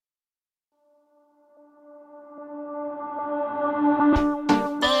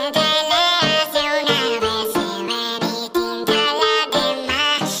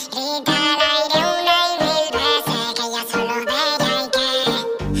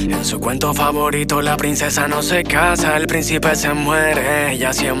En su cuento favorito la princesa no se casa, el príncipe se muere,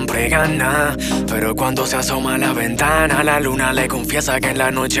 ella siempre gana. Pero cuando se asoma a la ventana, la luna le confiesa que en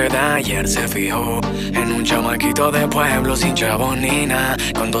la noche de ayer se fijó en un chamaquito de pueblo sin chavos ni nada,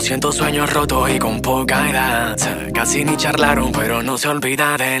 con 200 sueños rotos y con poca edad. Casi ni charlaron pero no se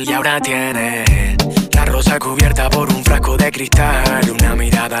olvida de él y ahora tiene la rosa cubierta por un frasco de cristal, una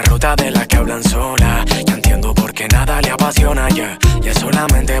mirada rota de las que hablan sola. Ya entiendo por qué nada le apasiona, yeah. Y es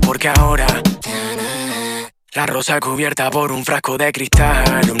solamente porque ahora tiene la rosa cubierta por un frasco de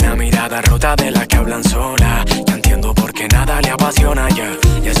cristal, una mirada rota de las que hablan sola. Ya entiendo por qué nada le apasiona, yeah.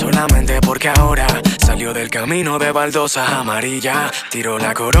 Y es solamente porque ahora salió del camino de baldosas amarillas, tiró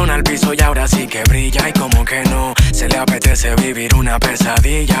la corona al piso y ahora sí que brilla. Y como que no se le apetece vivir una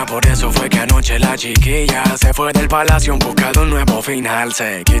pesadilla, por eso fue que anoche la chiquilla se fue del palacio en busca de un nuevo final.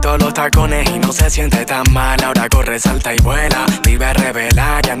 Se quitó los tacones y no se siente tan mal, ahora corre, salta y vuela, vive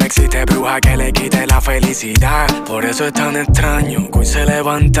revela. Ya no existe bruja que le quite la felicidad. Por eso es tan extraño que hoy se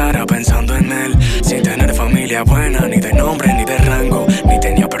levantara pensando en él, sin tener familia buena, ni de nombre ni de rango, ni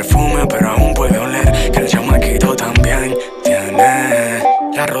tenía perfume pero aún puede oler que el chamaquito también tiene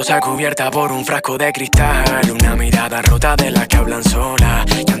la rosa cubierta por un frasco de cristal, una mirada rota de las que hablan sola.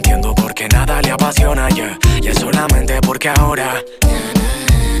 Ya entiendo por qué nada le apasiona, yeah. Y es solamente porque ahora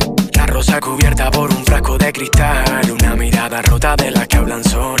tiene la rosa cubierta por un frasco de cristal, una mirada rota de las que hablan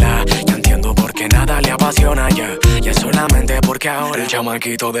sola. Ya entiendo por qué nada le apasiona, yeah. Y es solamente porque ahora el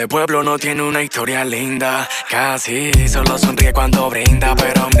chamaquito de pueblo no tiene una historia linda, casi solo sonríe cuando brinda,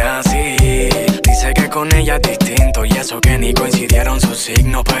 pero aún así dice que con ella es distinto, y eso que ni coincidieron sus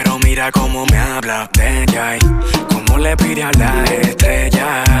signos. Pero mira cómo me habla de ella y cómo le pide a la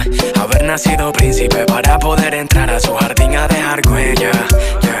estrella haber nacido príncipe para poder entrar a su jardín a dejar huella,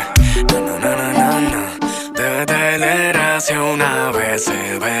 yeah. Debe de leerse una vez,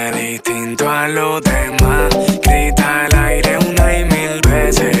 se ve distinto a los demás. Grita al aire una y mil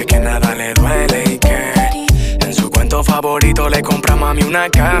veces que nada le duele y que en su cuento favorito le compra a mami una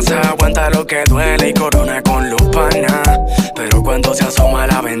casa. Aguanta lo que duele y corona con luz pana. Pero cuando se asoma a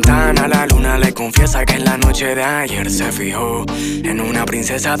la ventana, la luna le confiesa que en la noche de ayer se fijó en una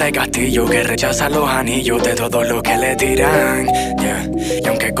princesa de castillo que rechaza los anillos de todos los que le tiran, yeah. Y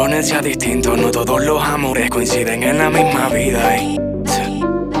aunque con él sea distinto, no todos los amores coinciden en la misma vida. Y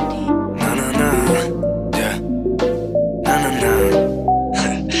yeah.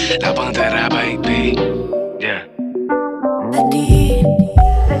 La Pantera, baby, yeah. De ti,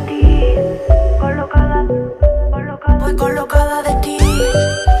 colocada, voy colocada de ti,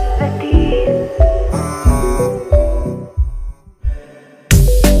 de ti.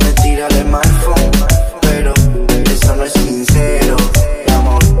 Me tira de smartphone, pero eso no es sincero, mi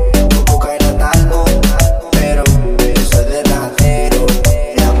amor. Tu boca era talco, pero eso es de ratero,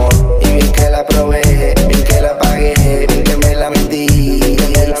 mi amor. Y bien que la probé, bien que la pagué, bien que me la metí.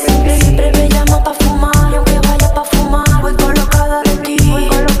 Siempre me llama pa' fumar, y aunque vaya pa' fumar, voy colocada de ti, voy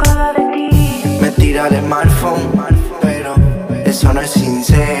colocada de ti. Me tira el smartphone, pero eso no es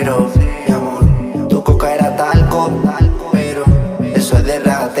sincero, mi amor. Tu coca era talco, pero eso es de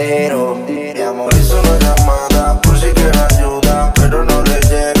ratero, mi amor. Eso no es llamada, por si quiere ayuda, pero no le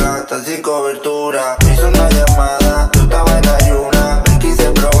llega, está sin cobertura. Hizo una llamada, yo estaba en ayuna, me quise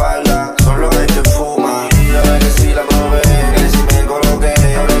probarla, solo me eché fuma. Y a ver que si la probé, que si me coloqué.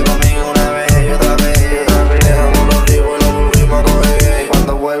 Hablé conmigo una vez y otra vez, dejamos los libros y lo volvimos a coger.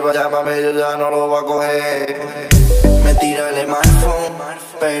 Cuando vuelva llámame, yo ya no lo voy a coger. Me tira el smartphone,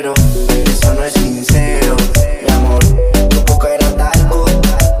 pero eso no es sincero, mi amor. Tu boca era talco,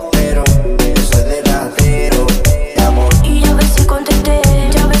 pero eso es de ratero, mi amor. Y ya ves si contesté,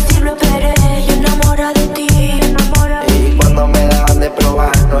 ya ves si lo esperé, yo enamorada de ti, enamorada de ti. Y cuando me daban de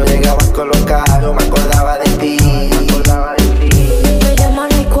probar, no llegaba a colocar, yo me acordaba de ti, me acordaba de ti. Me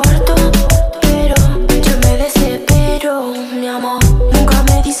llaman al cuarto, pero yo me desespero, mi amor. Nunca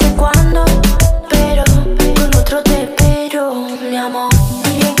me dice cuándo, pero con otro te espero, mi amor.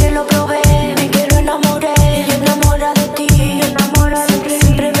 Y bien que lo probé, bien que lo enamoré, yo enamorada de ti, enamorada de ti.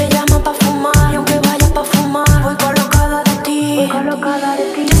 Siempre me llama pa' fumar, y aunque vaya pa' fumar, voy colocada de ti, voy colocada de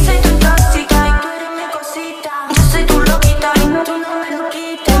ti. Yo soy tu tóxica y tú eres mi cosita. Yo soy tu loquita y tú no me lo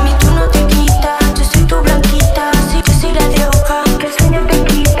quitas. De mí tú no te quitas, yo soy tu blanquita. Sí, yo soy la de hoja que el sueño te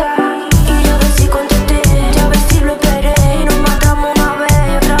quita. Y ya ves si contesté, ya ves si lo esperé. Y nos matamos una vez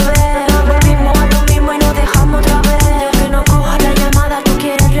y otra vez. Volvimos a lo mismo y nos dejamos otra vez. De que no cojas la llamada, tú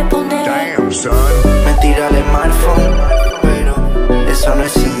quieres responder. Me tira el smartphone, pero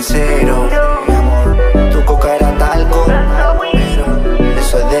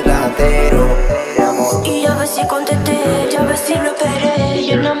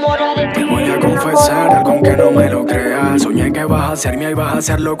yo enamorada de ti. Te voy a confesar algo aunque no me lo creas. Soñé que vas a ser mía y vas a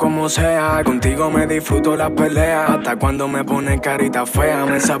hacerlo como sea. Contigo me disfruto las peleas. Hasta cuando me pones carita fea,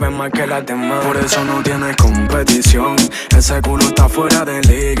 me sabes más que las demás. Por eso no tienes competición. Ese culo está fuera de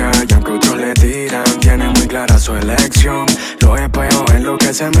liga. Y aunque otros le tiran, tiene muy clara su elección. Los espejos en los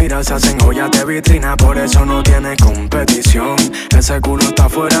que se mira se hacen joyas de vitrina. Por eso no tiene competición. Ese culo está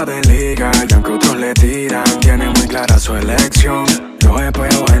fuera de liga. Y aunque otros le tiran, tiene muy clara su elección. Los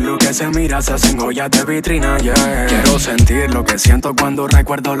espejos en los que se mira se hacen joyas de vitrina, yeah. Quiero sentir lo que siento cuando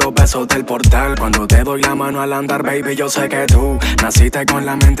recuerdo los besos del portal. Cuando te doy la mano al andar, baby, yo sé que tú naciste con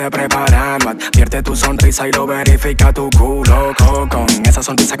la mente preparada. Advierte tu sonrisa y lo verifica tu culo, con esa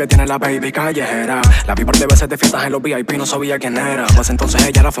sonrisa que tiene la baby callejera. La vi por de veces de fiestas en los VIP, no sabía quién era. Pues entonces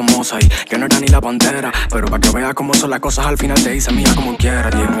ella era famosa y yo no era ni la pantera. Pero para que veas cómo son las cosas, al final te hice mía como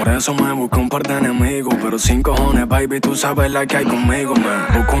quieras. Y por eso me busco un par de enemigos, pero sin cojones, baby, tú sabes la que hay conmigo.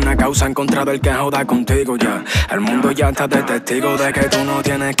 Me busco una causa en contra del que joda contigo, ya. El mundo ya está de testigo de que tú no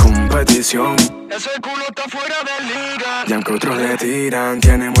tienes competición. Ese culo está fuera de liga. Y aunque otros le tiran,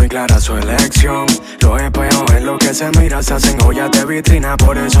 tiene muy clara su elección. Los espejos en los que se mira se hacen joyas de vitrina.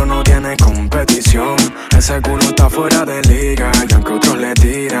 Por eso no tiene competición. Ese culo está fuera de liga. Y aunque otros le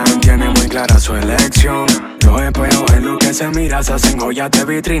tiran, tiene muy clara su elección. Los espejos en los que se mira se hacen joyas de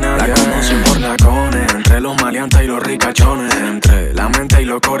vitrina, yeah. La conocen por lacones, entre los maleantes y los ricachones, entre la mente y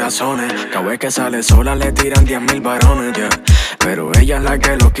los corazones. Cada vez que sale sola le tiran 10.000 varones, yeah. Pero ella es la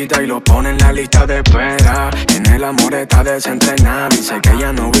que los quita y los pone en la lista de espera. En el amor está desentrenada. Dice que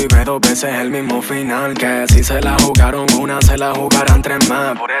ella no vive dos veces el mismo final. Que si se la jugaron una, se la jugarán tres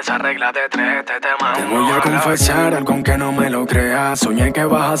más. Por esa regla de tres este tema. Te voy a confesar algo aunque no me lo creas. Soñé que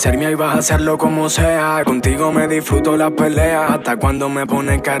vas a ser mía y vas a hacerlo como sea. Contigo me disfruto las peleas. Hasta cuando me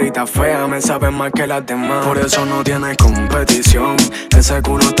pones carita fea, me sabes más que las demás. Por eso no tienes competición. Ese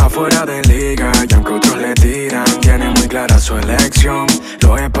culo está fuera de liga. Y aunque otros le tiran, tiene muy clara su elección.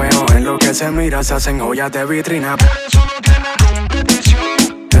 Los espejos en los que se mira se hacen joyas de vitrina. Por eso no tiene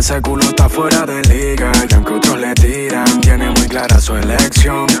competición. Ese culo está fuera de liga. Y aunque otros le tiran, tiene muy clara su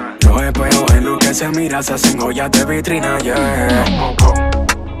elección. Los espejos en los que se mira se hacen joyas de vitrina, yeah.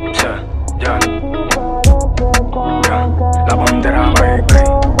 Yeah. La bandera, baby,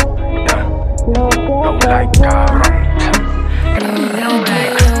 yeah. No like cabrón.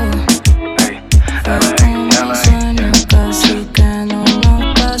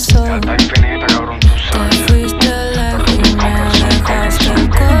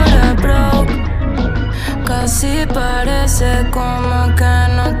 Casi parece como que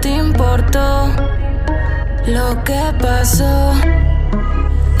no te importó lo que pasó.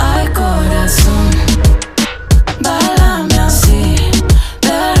 Ay, corazón, bálame así,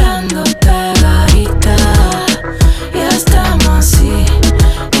 esperando pegadita. Y estamos así,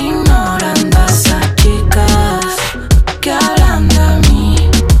 ignorando a esas chicas que hablan de mí.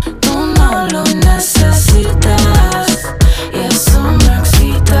 Tú no lo necesitas y eso me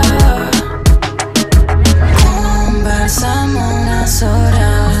excita. Conversamos unas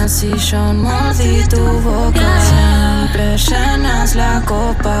horas y yo mordí tu boca. Siempre llenas la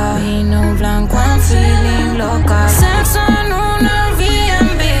copa, vino blanco en feeling loca. Sexo en un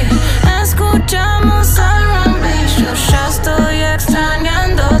Airbnb, escuchamos R&B. Yo ya estoy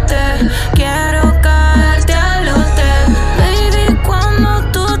extrañándote, quiero caerte al hotel. Baby, cuando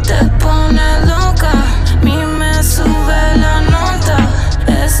tú te pones loca, a mí me sube la nota.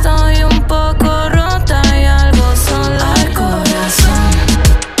 Estoy un poco rota y algo sola. Ay, corazón,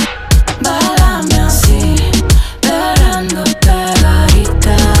 bálame así, esperando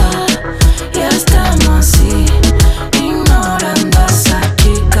pegadita. Y estamos así, ignorando a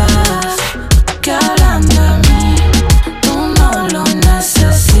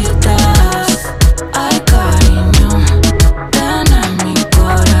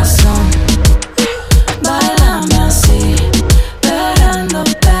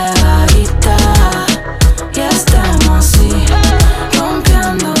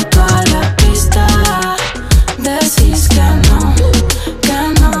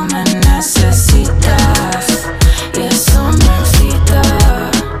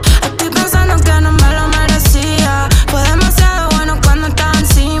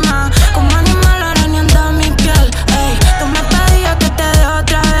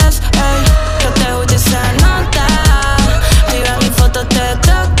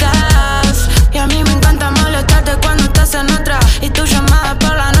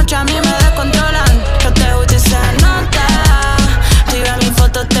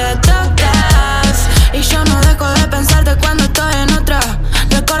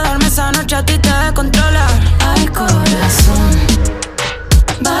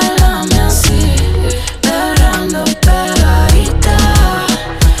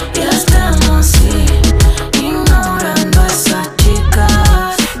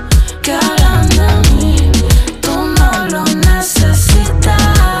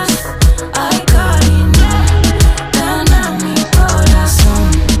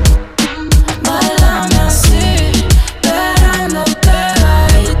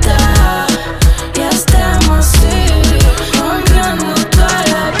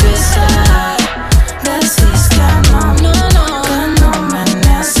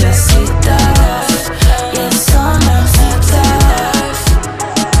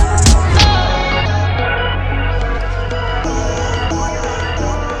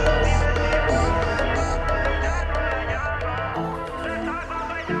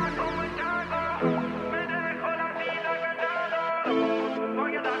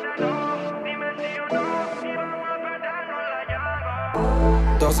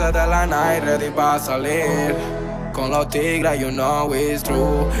 12 de la night, ready pa' salir. Con los tigres, you know it's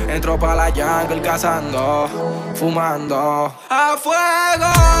true. Entro pa' la jungle cazando, fumando a fuego.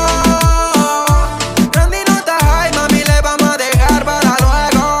 Randy no está high, mami, le vamos a dejar para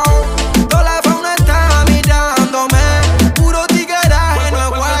luego. Toda la fauna está mirándome. Puro tigueraje, no es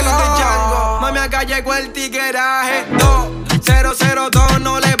juego. Mami, acá llegó el tigueraje. 2002,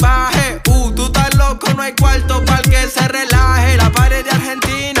 no le baje. Tú estás loco, no hay cuarto para que se relaje. La pared de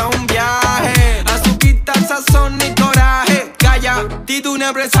Argentina, un viaje. Azuquita, sazón y coraje. Calla, Tito, un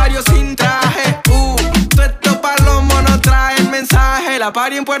empresario sin traje. Tú esto pa' los monos trae el mensaje. La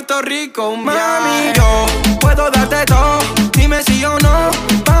party en Puerto Rico, un viaje. Mami, yo puedo darte todo. Dime si o no.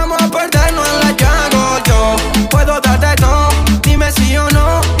 Vamos a perdernos en la jungle. Yo puedo darte todo. Dime si o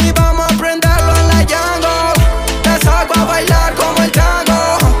no. Y vamos a prenderlo en la jungle. Te saco a bailar como el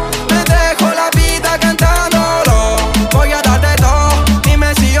tango. Me dejo la vida cantándolo. Voy a darte todo.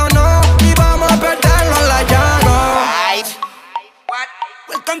 Dime si o no. Y vamos a perderlo en la jungle.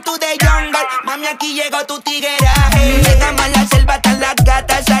 Welcome to the jungle. Mami, aquí llegó tu tigueraje. Llegamos a la selva, están las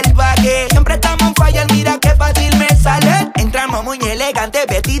gatas salvajes. Siempre estamos en fire, mira qué fácil me sale. Entramos muy elegantes,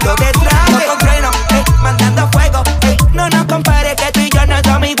 vestidos de traje. No con freno, mandando fuego. No nos compares que tú y yo no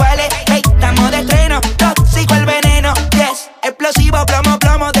somos iguales. Estamos de estreno, tóxico el veneno. Yes, explosivo, plomo,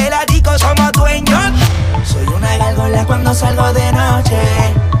 plomo de la disco, somos dueños. Soy una gárgola cuando salgo de noche.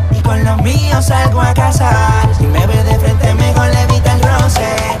 Y con los míos salgo a cazar. Si me ves de frente mejor le evita el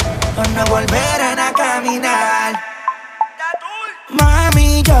roce. O no volverán a caminar.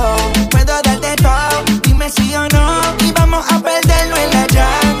 Mami, yo puedo darte todo. Dime sí o no. Y vamos a perderlo en la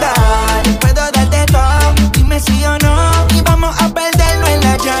jungle. Puedo darte todo. Dime sí o no. Y vamos a perderlo en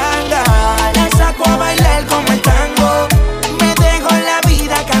la jungle. La saco a bailar como el tango. Me dejo la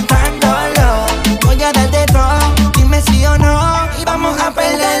vida cantándolo. Voy a darte todo. Dime sí o no. Y vamos a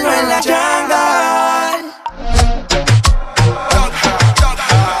perderlo en la jungle.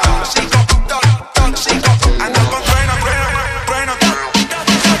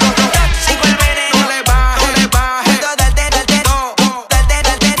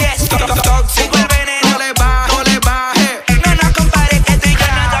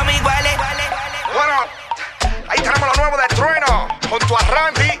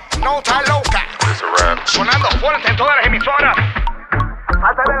 Sonando fuerte en todas las emisoras.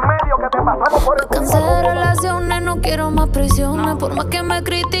 Salta del medio que te pasamos por el... Cansé de relaciones, no quiero más prisiones. Por más que me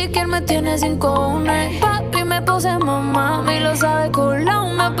critiquen, me tiene sin cojones. Papi, me puse mamá, y lo sabe con la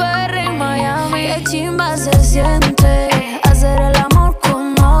una PR en Miami. Qué chimba se siente hacer el amor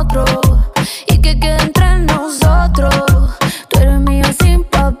con otro y que quede entre nosotros. Tú eres mío sin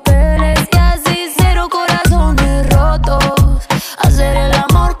papeles y así cero corazones rotos. Hacer el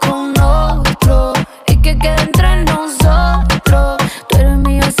amor con otro y que quede entre nosotros. Tú eres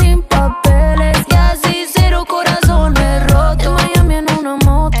mío sin papeles y así cero corazones rotos. En Miami en una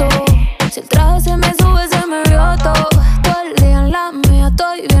moto, si el traje se me sube se me vio todo. Todo el día en la mía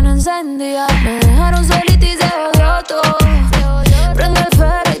estoy bien encendida. Me dejaron solita y se odió todo. Prende el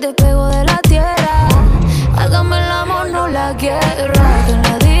ferro y te pego de la tierra. Hágame el amor, no la guerra. Que en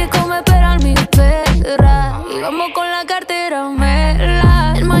la disco me esperan mis perras. Y vamos con la cartera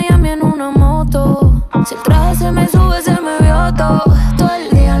mela. En Miami en una moto, si el traje se me sube se me vio todo. Todo el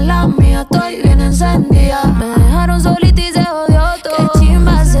día en la mía estoy bien encendida. Me dejaron solita y se odió todo. Qué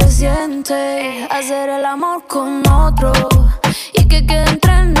chimba se siente hacer el amor con otro y que quede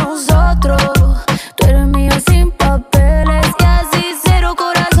entre nosotros. Tú eres mío sin papeles y así cero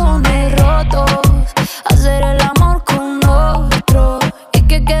corazones rotos. Hacer el amor con otro y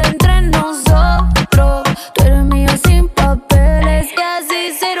que quede entre nosotros. Tú eres mío sin papeles y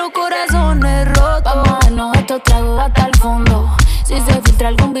así cero corazones rotos. Vamos a darnos estos tragos hasta el fondo. Si se filtra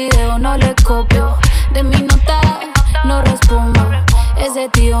algún video no le copio. De mi nota no respondo. Ese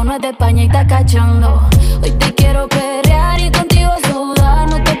tío no es de España y está cachando. Hoy te quiero pelear y contigo sudar.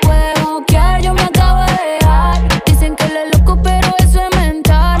 No te puedes bloquear, yo me acabo de dejar. Dicen que él es loco pero eso es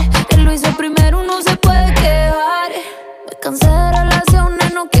mental. Él lo hizo primero, no se puede quejar. Me cansé de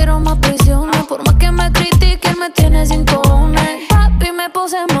relaciones, no quiero más prisiones. Por más que me critiquen me tiene sin cojones. Papi, me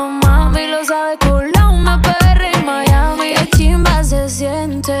puse mamá, y lo sabe con la una PR en Miami. Qué chimba se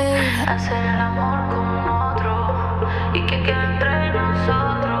siente hacer el amor con otro y que quede entre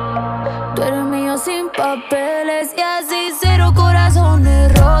nosotros. Tú eres mío sin papeles y así cero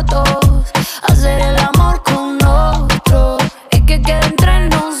corazones rotos. Hacer el amor con otro y que quede entre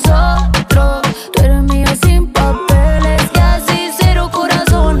nosotros. Tú eres mío sin papeles y así cero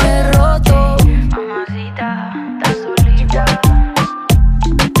corazones rotos. Mamacita, estás solita.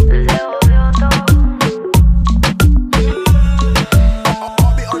 Se odió todo.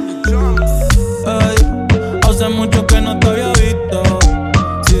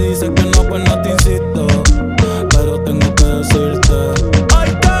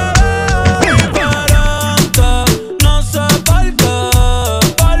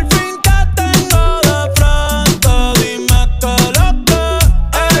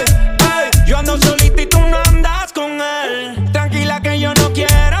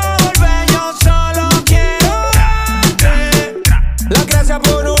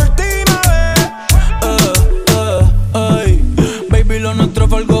 por última vez. Ay, baby, lo nuestro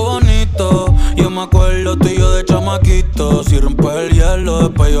fue algo bonito. Yo me acuerdo tú y yo de chamaquito. Si rompes el hielo,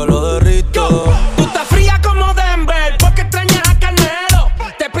 después yo lo derrito. Tú estás fría como Denver, porque extrañas a Canelo.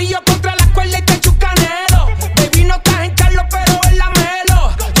 Te pillo contra la cuerda y te echo un canelo. Baby, no estás en Carlos, pero en la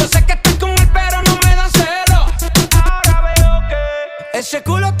Melo. Yo sé que estás con él, pero no me dan celo. Ahora veo que ese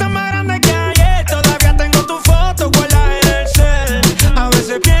culo está más grande que ayer. Todavía tengo tu foto guardada en el cel. A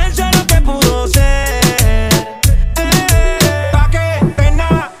veces pienso en lo que pudo ser. Pa' que te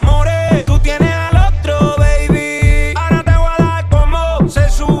enamores, tú tienes al otro, baby. Ahora te voy a dar como se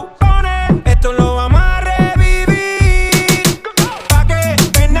supone. Esto lo vamos a revivir. Pa' que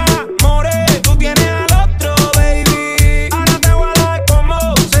te enamores, tú tienes al otro, baby. Ahora te voy a dar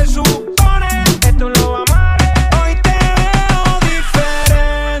como se supone. Esto lo vamos a revivir. Hoy te veo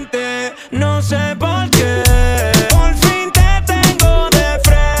diferente, no sé por qué. Por fin te tengo de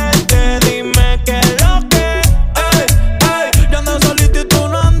frente, dime qué es lo que. Yo ando solito y tú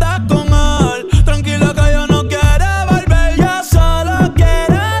no andas con él. Tranquila que yo no quiero volver. Yo solo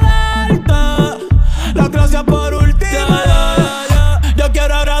quiero darte las gracias por última. Yo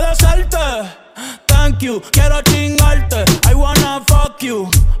quiero agradecerte. Thank you, quiero chingarte. I wanna fuck you.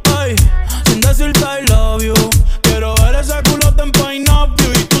 Ay, sin decirte I love you. Quiero ver ese culote en point of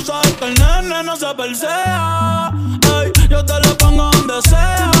view. Y tú sabes que el nene no se persea. Ay, yo te lo pongo donde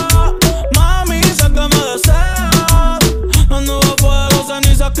sea. Mami, sé que me deseas. Las nubes fuego,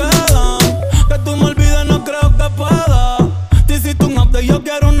 cenizas quedan. Que tú me olvides no creo que pueda. Te hiciste un update, yo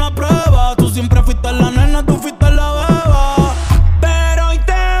quiero una prueba. Tú siempre fuiste la nena, tú fuiste la beba. Pero hoy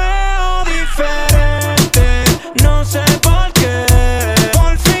te veo diferente, no sé por qué.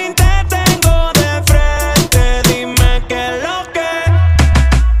 Por fin te tengo de frente, dime qué es lo que.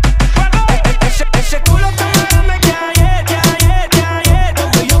 Ese culo está más grande que ayer, que ayer, que ayer.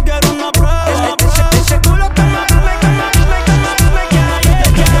 Porque yo quiero una prueba. Ese culo está más grande, que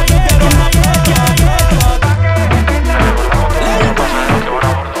ayer, que ayer, que ayer, que ayer.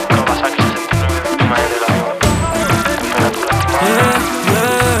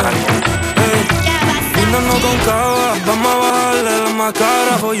 Brindando con cava, vamos a bajarle la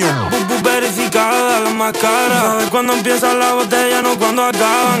máscara. Pollo, verificada, la máscara. Sabes cuando empieza la botella, no cuando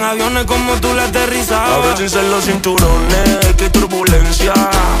acaban. Aviones como tú le aterrizabas. Abróchense los cinturones, que hay turbulencia.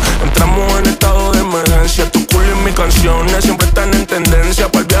 Entramos en estado de emergencia. Tu culo y mis canciones siempre están en tendencia.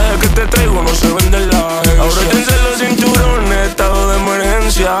 Para el viaje que te traigo no se vende la agencia. Abróchense los cinturones, estado de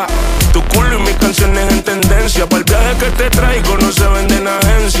emergencia. Tu culo y mis canciones en tendencia. Para el viaje que te traigo no se vende en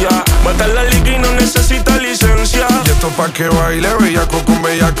agencia. Matar la liga y no necesita licencia. Y esto pa' que baile bellaco con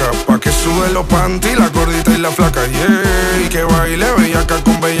bellaca. Pa' que sube los panty, la gordita y la flaca. Yeah, y que baile bellaca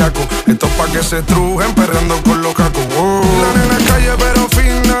con bellaco. Esto pa' que se trujen perreando con los cacos. Wow. La nena es calle pero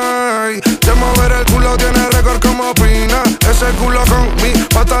fina. Y de mover el culo tiene récord como Pina. Ese culo con mi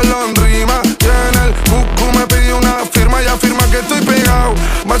pantalón rima. Y en el cucu me pidió una firma. Y afirma que estoy pegado.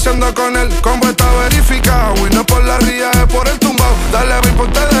 Marchando con el combo está verificado. Y no por la ría, es por el tumbao. Dale a mi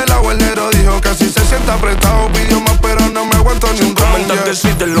ponte de lado. El negro dijo que así se sienta apretado. Pidió más pero no me aguanto ni un round. Comentan que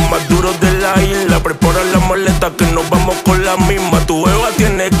soy de los más duros de la isla. Prepara la maleta que nos vamos con la misma. Tu beba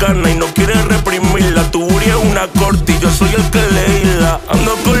tiene gana y no quiere reprimirla. Tu Uri es una corte y yo soy el que le hila.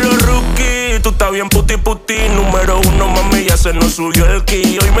 Ando con los rookies, tú estás bien puti puti. Número uno, mami, ya se nos subió el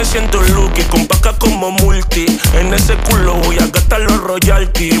ki. Hoy me siento lucky, con paca como multi. En ese culo voy a gastar los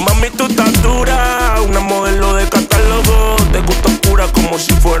royalties. Mami, tú estás dura, una modelo de catálogo. Te gusta oscura como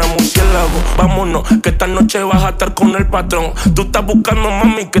si fuera murciélago. Vámonos, que esta noche vas a estar con el patrón. Tú estás buscando,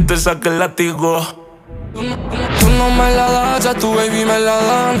 mami, que te saque el látigo. Tú no me la das, ya tu baby me la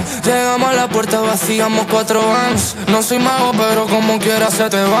dan. Llegamos a la puerta, vaciamos 4 vans. No soy mago, pero como quiera se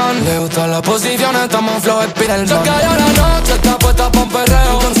te van. Le gustan las posiciones, estamos flow, Spiderman. Se cayó la noche, está puesta pa' un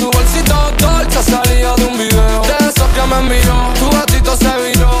perreo. Con su bolsito dolce salía de un video. De esos que me envió, tu gatito se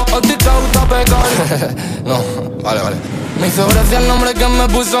viró. A ti te gusta pecar. No, vale. Me hizo gracia el nombre que me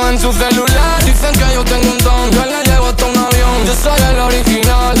puso en su celular. Dicen que yo tengo un don, yo le llevo hasta un avión. Yo soy el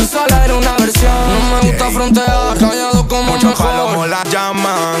original, yo solo era una versión. No me gusta frontear, callado como muchos mejor. palomos la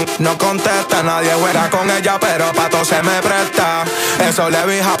llaman, no contesta. Nadie juega con ella, pero pa' todo se me presta. Eso le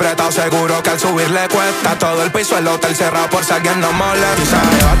vi apretado, seguro que al subir le cuesta. Todo el piso, el hotel cerrado por si alguien no molesta. Y se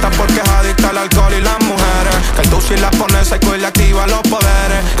arrebata porque es adicta al alcohol y las mujeres. Que el dulce las pone seco y le activa los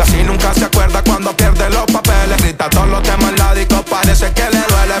poderes. Casi nunca se acuerda cuando pierde los papeles. Grita todos los temas ládicos, parece que le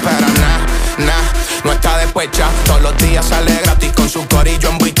duele. Pero no está despecha. Todos los días sale gratis con su corillo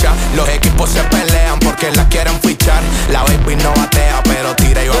en bicha. Los equipos se pelean porque la quieren fichar. La baby no batea, pero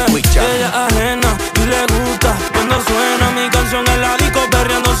tira y va a fichar. Ella ajena y le gusta cuando suena mi canción en la disco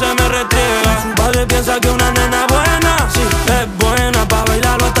perreando. mujeres piensan que una nena buena, sí, es buena pa'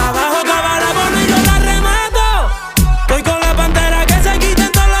 bailarlo hasta abajo. Cabala con y yo la remato. Estoy con la pantera que se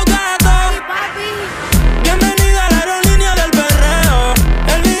quiten todos los gatos. Bienvenida a la aerolínea del perreo.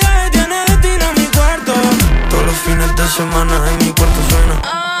 El viaje tiene destino a mi cuarto. Todos los fines de semana en mi cuarto suena.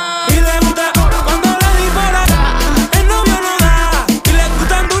 Y le gusta cuando le dispara. El novio no da. Y le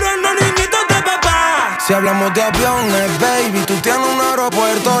gustan duros los niñitos de papá. Si hablamos de aviones, baby, tú tienes un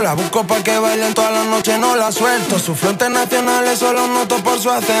aeropuerto. La busco pa' que bailen toda la noche, no la suelto. Su flow internacional solo noto por su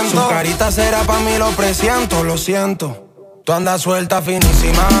acento. Su carita será pa' mí, lo presiento, lo siento. Tú andas suelta,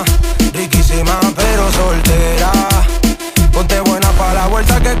 finísima, riquísima, pero soltera. Ponte buena pa' la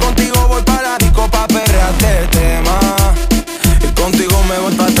vuelta que contigo voy pa' la disco pa' perrearte el tema. Y contigo me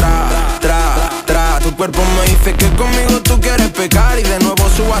voy pa' atrás, Tu cuerpo me dice que conmigo tú quieres pecar. Y de nuevo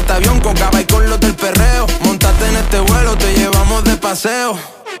subo hasta avión con cava y con los del perreo. Montate en este vuelo, te llevamos de paseo.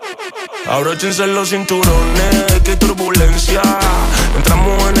 Abróchense los cinturones, que hay turbulencia.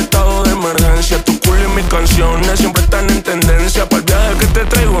 Entramos en estado de emergencia. Tu culo y mis canciones siempre están en tendencia. Para el viaje que te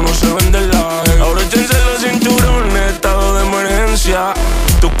traigo no se vende la agencia. Abróchense los cinturones, estado de emergencia.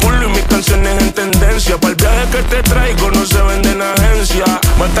 Tu culo y mis canciones en tendencia. Para el viaje que te traigo no se vende en agencia.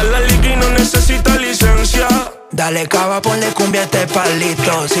 Matar la liga y no necesita licencia. Dale cava, ponle cumbia a este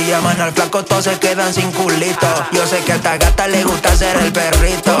palito. Si llaman al flaco, todos se quedan sin culito. Yo sé que a esta gata le gusta ser el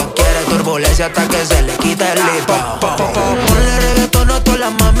perrito. Quiere turbulencia hasta que se le quite el lipo. Ponle reggaetón a todas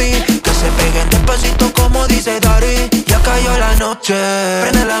las mami, que se peguen despacito como dice Dari. Ya cayó la noche,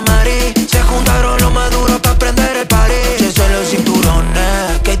 prende la mari. Se juntaron los maduros pa' prender el party. Se los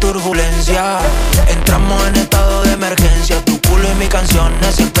cinturones, que hay turbulencia. Entramos en estado de emergencia. Tu culo y mis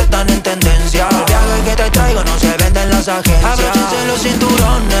canciones siempre están en tendencia. El viaje que te traigo no se vende en las agencias. Abróchense los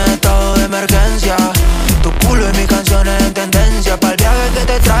cinturones, estado de emergencia. Tu culo y mis canciones en tendencia. Para el viaje que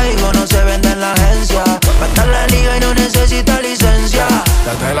te traigo no se vende en la agencia. Va a estar la liga y no necesita licencia.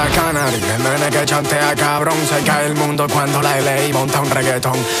 Desde la Canary, el nene que chantea cabrón. Se cae el mundo cuando la LA monta un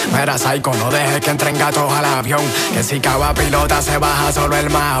reggaetón. Mira, psycho, no dejes que entren gatos al avión. Que si cava pilota se baja solo el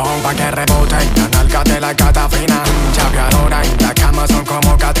mahón. Pa' que reboten, la nalga de la gata fina. Chapeadora, en la cama son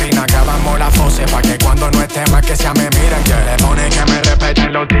como Katrina. Acabamos la fose pa' que cuando no esté más que sea me miren. Que le pone que me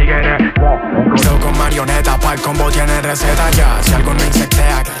respeten los tigres. Curo con marioneta, pa' el combo tiene receta ya. Si alguno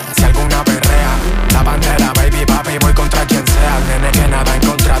insectea, si alguna perrea. La bandera, baby, papi, voy contra quien sea. El nene que nada en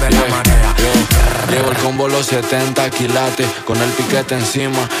contra de la marea. Llevo el combo los 70 quilates, con el piquete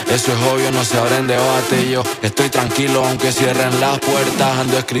encima, eso es obvio, no se abren debate. Yo estoy tranquilo aunque cierren las puertas.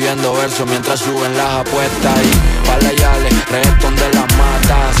 Ando escribiendo versos mientras suben las apuestas. Y palayales, reggaetón de las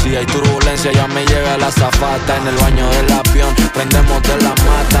matas. Si hay turbulencia ya me llega la zafata. En el baño del avión, prendemos de las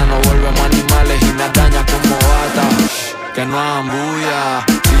matas. Nos volvemos animales y nos daña como bata. Que no hagan bulla,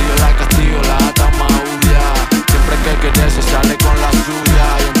 si yo la castigo la ata maulla. Siempre que quiere se sale con la suya.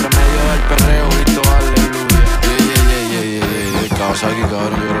 Y entre medio del perreo grito aleluya. Kawasaki,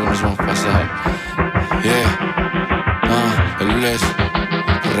 cabrón, yo creo que nos vamos a pasar. El es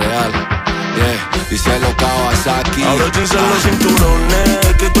real. Díselo Kawasaki. Abróchense los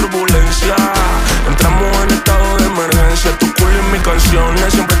cinturones, que hay turbulencia. Entramos en estado de emergencia. Tu culo y mis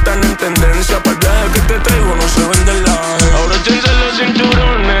canciones siempre están en tendencia. Para el viaje que te traigo no se vende la agencia. Abróchense los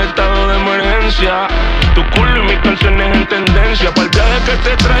cinturones, estado de emergencia. Tu culo y mis canciones en tendencia. Para el viaje que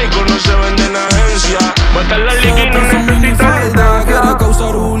te traigo no se vende en agencia. Matar la liga y no necesita licencia. Quiere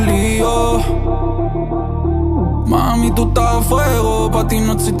causar un lío. Mami, tú estás a fuego, pa' ti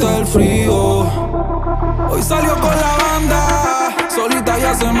no existe el frío. Hoy salió con la banda, solita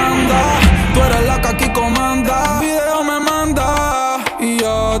ya se manda. Tú eres la que aquí comanda, video me manda. Y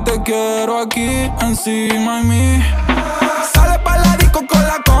ya te quiero aquí, encima de mí. Sale pa' la disco con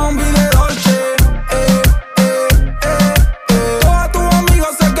la combi de Dolce. Todos tus amigos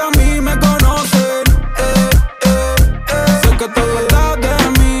sé que a mí me conocen. Sé que te acuerdas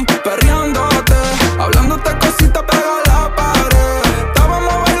de mí, perreándote, hablándote cositas pero a la pared.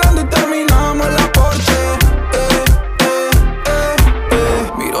 Estábamos bailando y terminamos en la Porsche.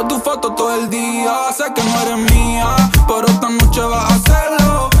 Miro tu foto todo el día, sé que no eres mía, pero esta noche vas a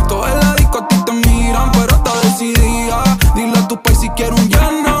hacerlo. Todo en la disco a ti te miran, pero está decidida. Dile a tu país si quiere un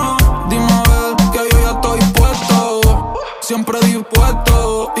llano. Dime a ver que yo ya estoy puesto, siempre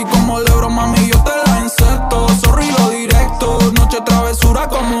dispuesto. Y como Lebro, mami, yo te la inserto. Sorry lo directo, noche travesura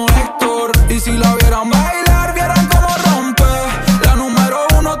como Héctor. Y si la vieran bailar, vieran cómo rompe. La número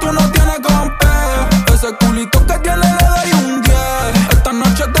 1, tú no tienes compe. Ese culito que tiene le doy un 10. Esta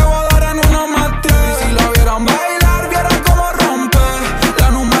noche te voy a dar en uno más 3. Y si la vieran bailar, vieran cómo rompe. La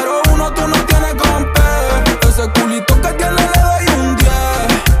número 1, tú no tienes compe. Ese culito que tiene le doy un 10.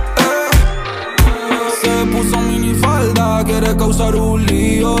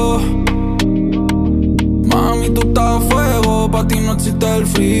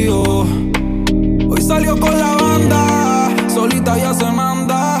 frío. Hoy salió con la banda, solita ya se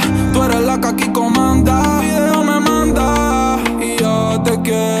manda. Tú eres la que aquí comanda. Video me manda y ya te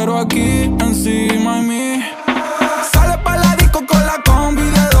quiero aquí encima de mí. Sale pa' la disco con la combi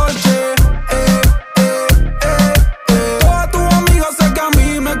de Dolce. Todas tus amigas sé que a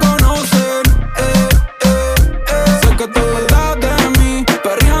mí me conocen. Sé que te acuerdas de mí,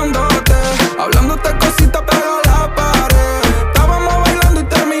 perreándote, hablándote cositas pero a la pared. Estábamos bailando y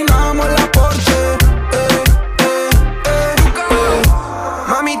terminamos en la Porsche.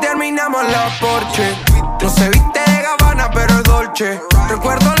 Mami, terminamos en la Porsche. No se viste de Gabbana pero es Dolce.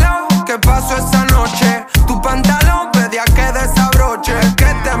 Recuerdo lo que pasó esa noche. Tu pantalón pedía que desabroche. El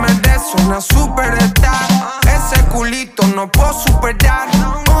que te metes una superstar. Ese culito no puedo superar.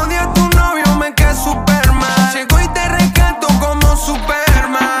 Odio a tu novio, me quedé Superman. Llego y te rescato como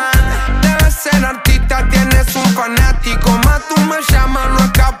Superman. Debes ser artista, tienes un fanático. Más tú me llamas, no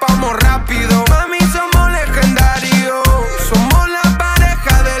escapamos rápido. Mami, somos legendarios. Somos la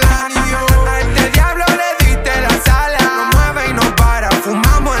pareja del anillo. A este diablo le diste la sala. No mueve y no para,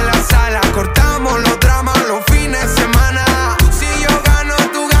 fumamos en la sala. Cortamos los dramas los fines de semana. Si yo gano,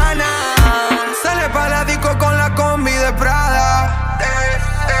 tú ganas. Sale pa' la disco con la combi de Prada.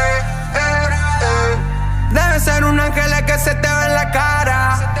 Debe ser un ángel que se te ve en la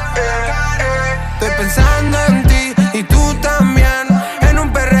cara. Estoy pensando en ti y tú también. En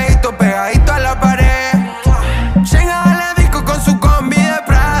un perreíto pegadito a la pared. Llega a la disco con su combi de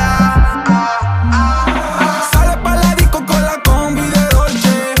Prada. Sale pa' la disco con la combi de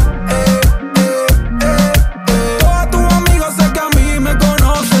Dolce. Todas tus amigas sé que a mí me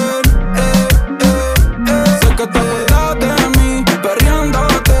conocen. Sé que te acuerdas de mí,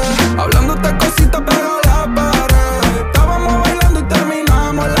 perreándote, hablándote cositas pero a la pared. Estábamos bailando y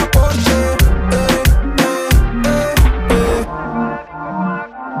terminamos en la Porsche.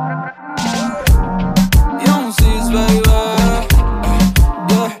 Young Sis, baby.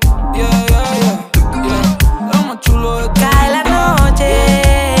 Lo más chulo de ti. Cae la noche,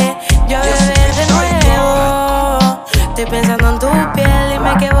 yo beber de nuevo. Estoy pensando en tu piel,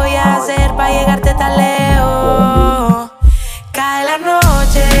 dime qué voy a hacer para llegarte tan lejos. Cae la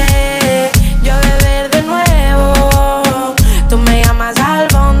noche, yo beber de nuevo. Tú me llamas al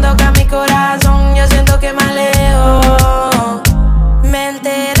fondo, que a mi corazón yo siento que me alejo. Me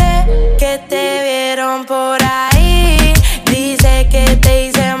enteré que te vieron por ahí. Dice que te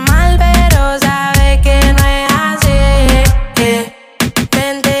hice mal, pero sabe que no es así. Me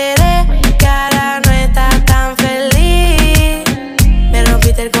enteré que ahora no estás tan feliz. Me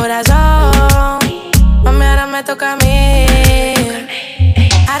rompiste el corazón, mami, ahora me toca a mí.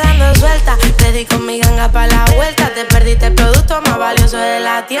 Ahora ando suelta, te di con mi ganga pa' la vuelta. Te perdiste el producto más valioso de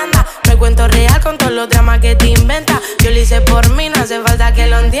la tienda. No hay cuento real con todos los dramas que te inventas. Yo lo hice por mí, no hace falta que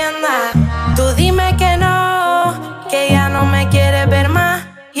lo entiendas. Tú dime que no, que ya no me quieres ver más,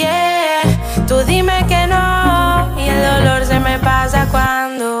 yeah. Tú dime que no, y el dolor se me pasa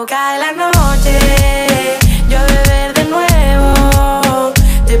cuando cae la noche. Yo beber de nuevo.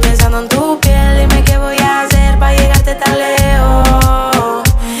 Estoy pensando en tu piel, dime qué voy a hacer para llegarte tan lejos.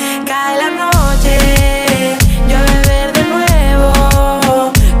 Cae la noche, yo beber de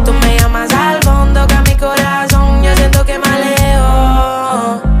nuevo. Tú me llamas al fondo, que a mi corazón yo siento que me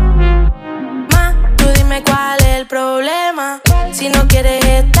alejo. Ma, tú dime cuál es el problema. Si no quieres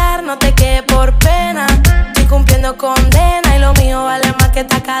estar, no te quedes por pena. Estoy cumpliendo condena y lo mío vale más que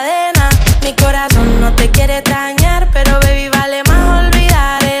esta cadena. Mi corazón no te quiere extrañar, pero baby vale más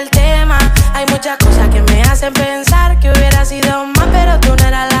olvidar el tema. Hay muchas cosas que me hacen pensar que hubiera sido más, pero tú no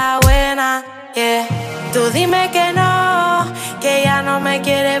eras la buena, yeah. Tú dime que no, que ya no me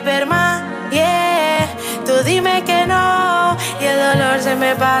quieres ver más, yeah. Tú dime que no, y el dolor se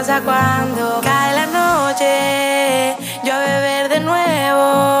me pasa cuando cae la noche. Yo beber de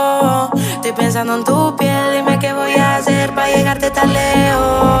nuevo. Estoy pensando en tu piel, dime qué voy a hacer para llegarte tan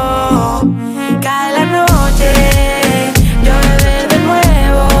lejos. Cae la noche, yo beber de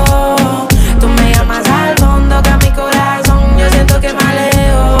nuevo. Tú me llamas al fondo, que a mi corazón yo siento que me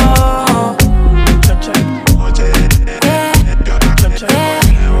alejo.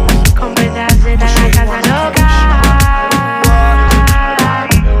 Con pedazo de la casa loca.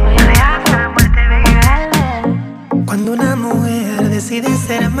 Cuando una mujer decide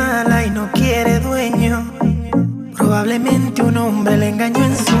ser mala y no quiere dueño, probablemente un hombre le engañó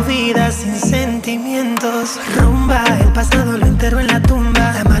en su vida sin sentimientos. Rumba, el pasado lo enterró en la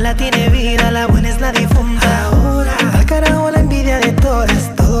tumba. La mala tiene vida, la buena es la difunta. Ahora, al carajo la envidia de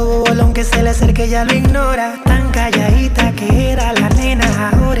todas. Todo bolón que se le acerque ya lo ignora. Tan calladita que era la nena,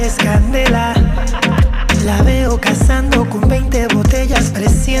 ahora es candela. La veo cazando con 20 botellas.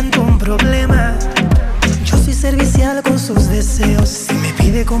 deseos. Si me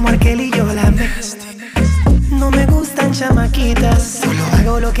pide como Arkel y yo la mezclo. No me gustan chamaquitas, solo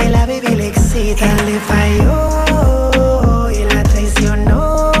hago lo que la baby le excita. Él le falló y la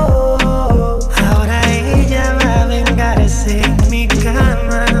traicionó. Ahora ella va a vengarse en mi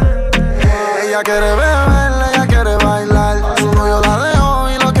cama. Ella quiere beber, ella quiere bailar. Su novio la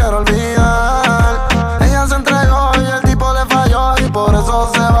dejó y lo quiere olvidar. Ella se entregó y el tipo le falló y por eso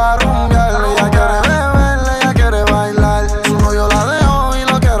se va a rumbear. Ella quiere beber, ella quiere bailar. Su novio la dejó y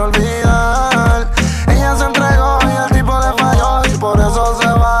lo quiere olvidar. Ella se entregó y el tipo le falló y por eso se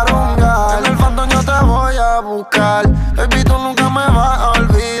va a rumbear. En el phantom yo te voy a buscar. Baby, tú nunca me vas a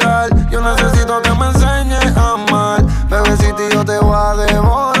olvidar. Yo necesito que me enseñes a amar. Bebecita, yo te voy a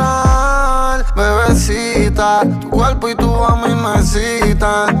devorar. Bebecita, tu cuerpo y tú a mí me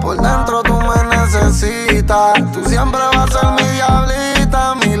citan. Por dentro tú me necesitas. Tú siempre vas a ser mi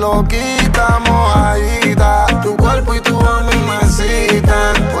diablita, mi loquita, mojadita. Tu cuerpo y tú a mí me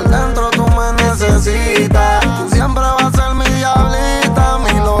citan. Por dentro tú me necesitas. Tú siempre vas a ser mi diablita,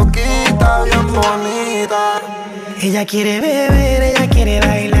 mi loquita, bien bonita. Ella quiere beber, ella quiere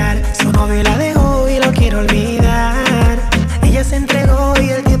bailar. Su novio la dejó y lo quiere olvidar. Ella se entregó y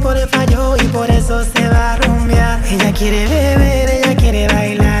el tipo le falló y por eso se va a rumbear. Ella quiere beber, ella quiere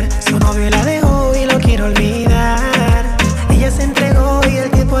bailar. Su novio la dejó y lo quiere olvidar. Ella se entregó y el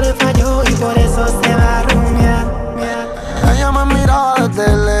tipo le falló y por eso se va a rumbear. Ella me miraba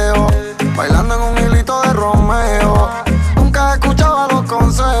desde lejos, bailando en un hilito de Romeo. Nunca escuchaba los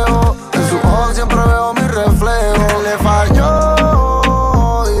consejos, en sus ojos siempre veo mi reflejo. Le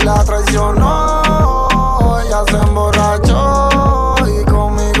falló y la traicionó. Ella se emborrachó y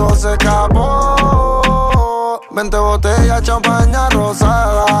conmigo se escapó. 20 botellas, champaña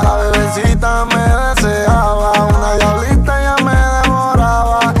rosada. La bebecita me deseaba. Una diablita ella me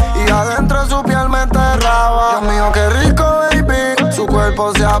devoraba y adentro de su piel me enterraba. Dios mío, qué rico, baby. Su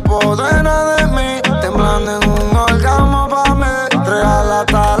cuerpo se apodera de mí, temblando en un orgasmo pa' mí. Real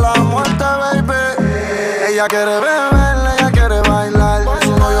hasta la muerte, baby. Ella quiere beber, ella quiere bailar.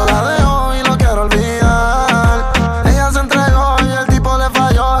 Su novio la dejó y lo quiere olvidar. Ella se entregó y el tipo le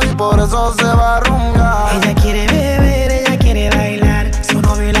falló y por eso se va a rumbear. Ella quiere beber, ella quiere bailar. Su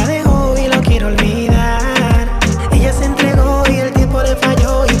novio la dejó y lo quiere olvidar. Ella se entregó y el tipo le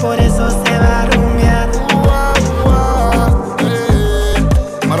falló y por eso se va a rumbear.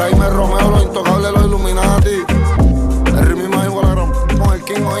 Maraíme Romeo, los intocables, los Illuminati. El ritmo más igual con el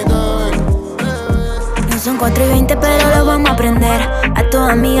King, oíste. No son 4:20 pero lo vamos a aprender. A tu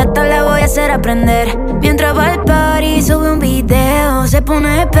amiga hasta la voy a hacer aprender. Mientras va al party sube un video. Se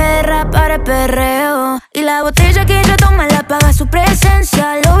pone perra para el perreo. Y la botella que ella toma la paga su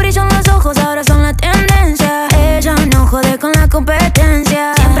presencia. Lo brillan los ojos, ahora son la tendencia. Ella no jode con la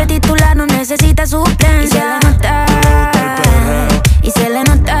competencia. Siempre titular, no necesita suplencia. Y se le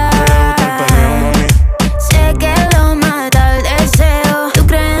nota. Sé que lo mata el deseo. ¿Tú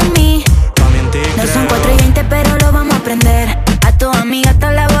crees en mí? No son 4:20 pero lo vamos a aprender. A tu amiga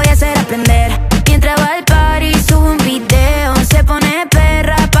hasta la voy a hacer aprender. Mientras va al party sube un video. Se pone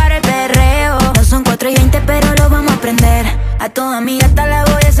perra para el perreo. No son 4:20 pero lo vamos a aprender. A tu amiga hasta la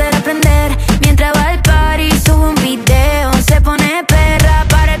voy a hacer aprender. Mientras va al party sube un video. Se pone perra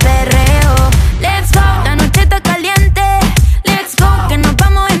para el perreo. Let's go, la noche está caliente. Let's go, que nos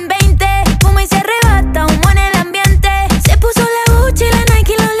vamos en 20. Fuma y se arrebata, humo en el ambiente. Se puso la Gucci, la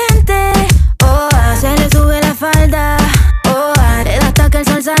Nike y los lentes. Oh, se le sube la falda. Oh, le da hasta que el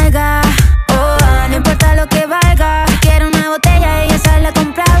sol salga. Oh, no importa lo que valga. Quiere una botella, ella sale a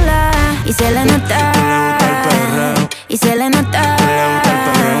comprarla. Y se le nota. Y se le nota.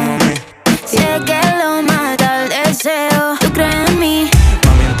 Sé que lo mata el deseo. ¿Tú crees en mí?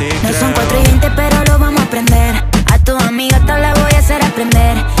 No son 4:20 pero lo vamos a aprender. A tu amiga hasta la voy a hacer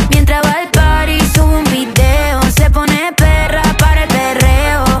aprender. Mientras va al party sube un video. Se pone perra para el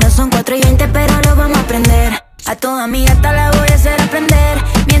perreo. No son 4:20 pero lo vamos a aprender. A tu amiga hasta la voy a hacer aprender.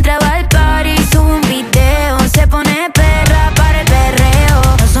 Mientras va al party sube un video. Se pone perra para el perreo.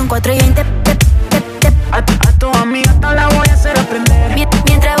 No son 4:20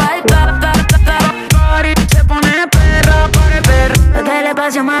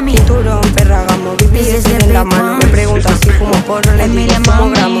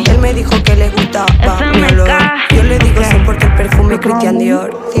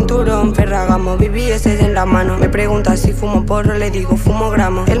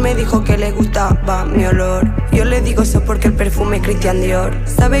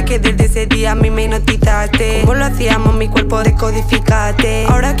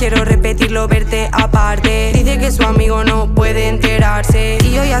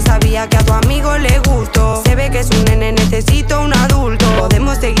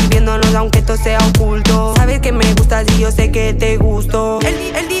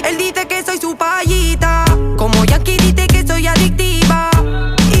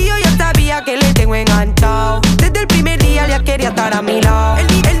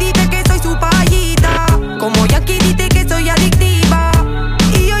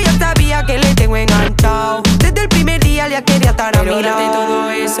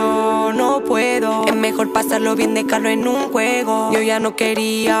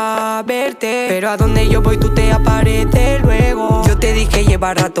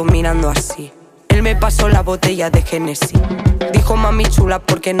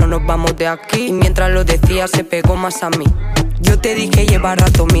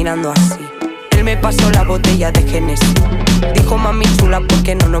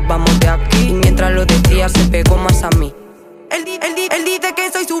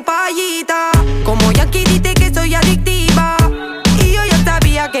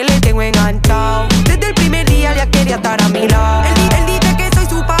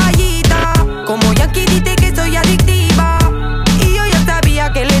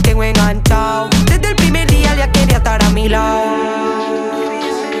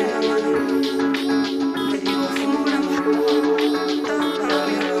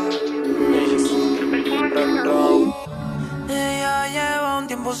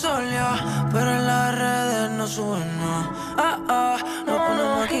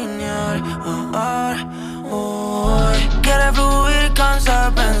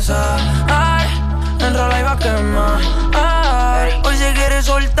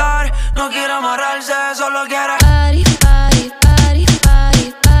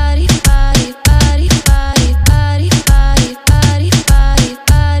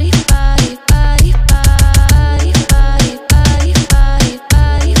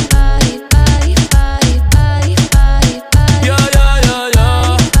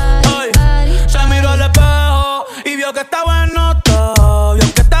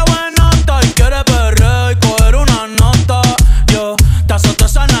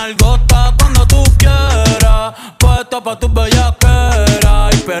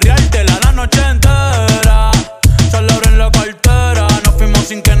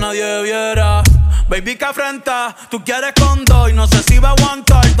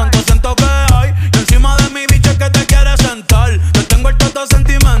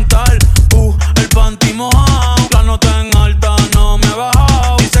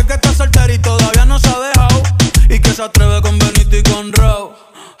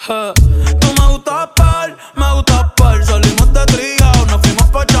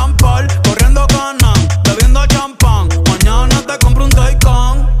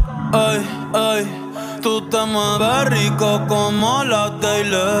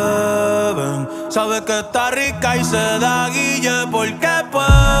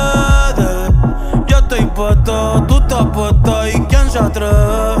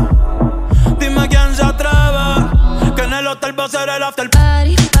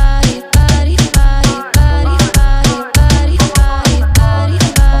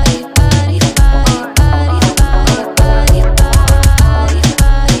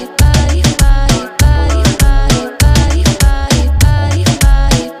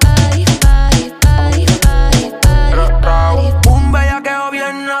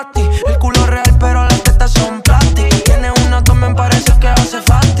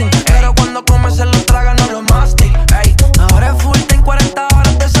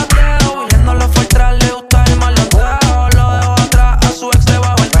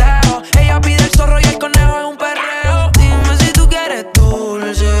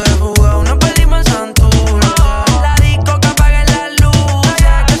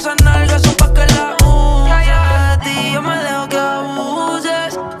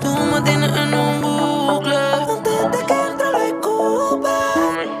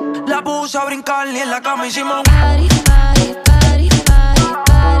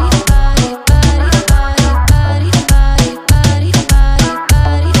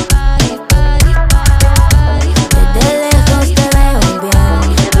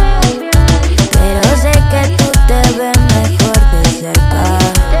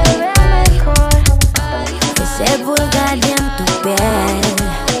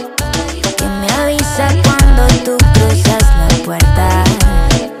 avisa cuando tú cruzas la puerta.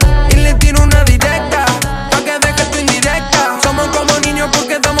 Y le tiro una directa, pa' que deje tu indirecta. Somos como niños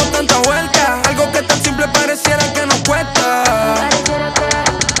porque damos tanta vuelta. Algo que tan simple pareciera que nos cuesta.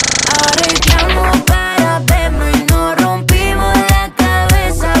 Arreglamos para vernos y nos rompimos la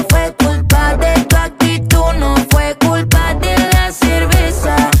cabeza. Fue culpa de tu actitud, no fue culpa de la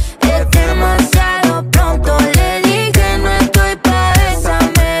cerveza. Es demasiado pronto, le dije no estoy pa' esa.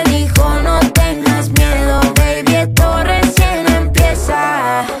 Me dijo no tengas miedo, baby, esto recién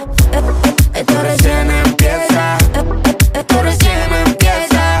empieza. Esto recién empieza. Esto recién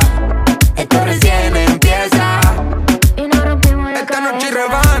empieza. Esto recién empieza. Y nos rompimos la Esta noche hay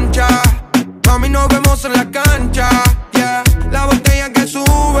revancha, mami, nos vemos en la cancha, yeah. Las botellas que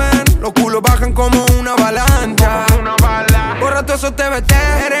suben, los culos bajan como una avalancha. Borra todo eso TBT,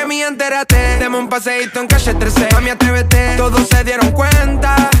 eres mía, entérate. Deme un paseíto en calle 13, mami, atrévete. Todos se dieron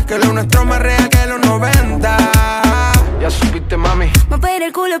cuenta que lo nuestro es más real que los 90. Ya supiste, mami. Mover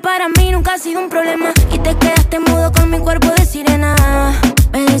el culo para mí nunca ha sido un problema. Y te quedaste mudo con mi cuerpo de sirena.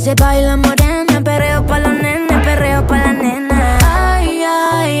 Me dice baila morena, perreo pa' los nenes, perreo pa' la nena. Ay,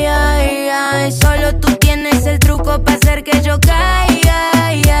 ay, ay, ay, solo tú tienes el truco pa' hacer que yo caiga.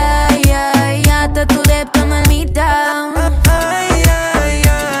 Ay, ay, ay, hasta tu depa mamita. Ay, ay,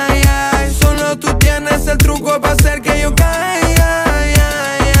 ay, ay, solo tú tienes el truco pa' hacer que yo caiga. Ay,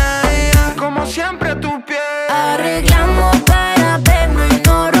 ay, ay, ay, como siempre a tu piel. Arreglamos para vernos y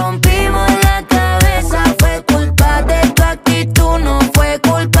nos rompimos la cabeza. Fue culpa de tu actitud, no fue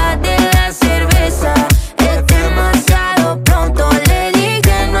culpa de la cerveza. Es demasiado pronto, le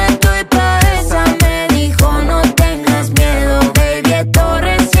dije no estoy pa' esa. Me dijo no tengas miedo, baby, esto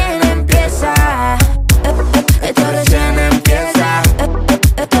recién empieza. Esto recién empieza.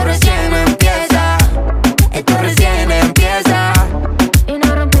 Esto recién empieza. Esto recién empieza. Y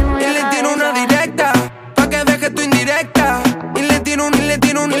nos rompimos la Y le tiro una directa, pa' que deje tu indirecta. Y le tiro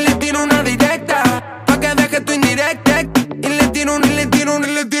una directa, pa' que deje tu indirecta. Y le tiro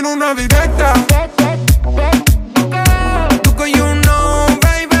una directa. Tuco, you know,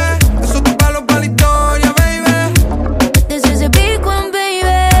 baby. Eso es tu palo pa' la historia, baby. This is a big one, baby.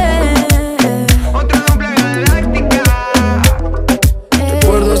 Otra doble galáctica.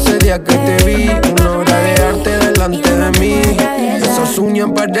 Recuerdo ese día que te vi, una obra de arte delante de mí. Esas uñas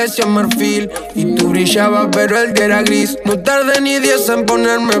parecían marfil y tú brillabas pero el día era gris. No tardé ni 10 en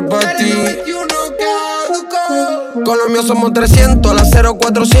ponerme pa' ti. Con los míos somos 300, a la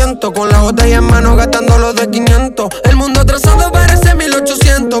 0400. Con la botella en mano gastando los de 500. El mundo atrasado parece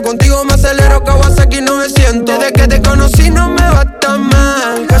 1800. Contigo me acelero Kawasaki 900. Desde que te conocí no me va tan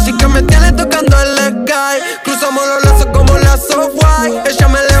mal. Casi que me tienes tocando el sky. Cruzamos los lazos como lazo white. Ella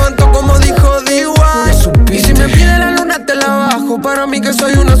me levantó como dijo D.Y. Y si me pide la luna te la bajo. Para mí que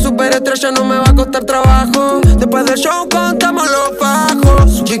soy una superestrella no me va a costar trabajo. Después del show contamos los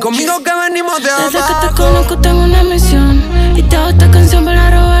fajos. Y conmigo que venimos de abajo. Desde que te conozco tengo una misión. Y te hago esta canción para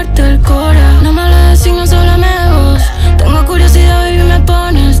robarte el cora. No me lo decís, no solo me voz. Tengo curiosidad, baby, me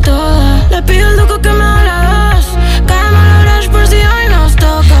pones toda. Le pido al duco que me haga dos. Caemos a la rush por si hoy nos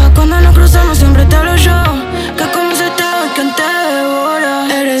toca. Cuando nos cruzamos siempre te hablo yo. Que como se te va, quien te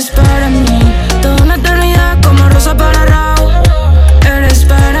devora. Eres para mí, toda una eternidad como rosa para Raúl. Eres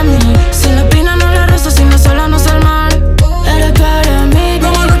para mí, sin la espina no la rosa, sin la sola no sale mal. Eres para mí,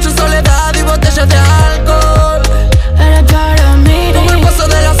 como noche soledad y botellas de alcohol. eres para mí, como el paso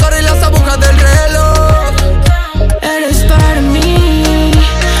de las horas y las agujas del reloj. eres para mí,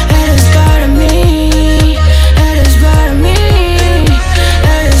 eres para mí, eres para mí,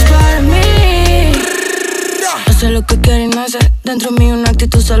 eres para mí. Hace lo que quiere y no hace. Dentro mío una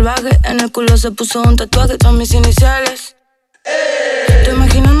actitud salvaje. En el culo se puso un tatuaje, todas mis iniciales. Estoy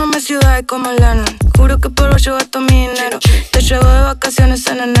imaginándome ciudades como Lennon. Juro que por vos yo gasto mi dinero. Te llevo de vacaciones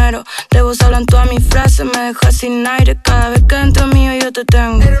en enero. De vos hablan todas mis frases, me dejas sin aire. Cada vez que entro mío yo te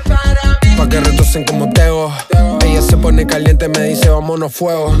tengo. Pa' que retocen como Tego. Ella se pone caliente, me dice vámonos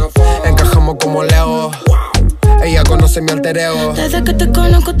fuego. Encajamos como Leo. Ella conoce mi alter ego. Desde que te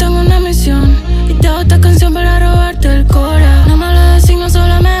conozco tengo una misión. Y te hago esta canción para robarte el cora. No me lo decís, no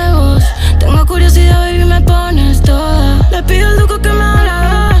solo me voz. Tengo curiosidad, baby, me pones toda. Le pido al duco que me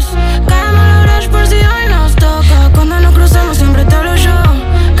haga dos. Caemos a la rush por si hoy nos toca. Cuando nos cruzamos siempre te hablo yo.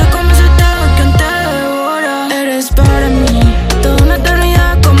 Que como se te va, quien te devora. Eres para mí, toda una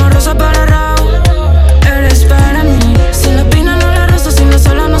eternidad como rosa para Raúl. Eres para mí, sin la espina no la rosa, sin la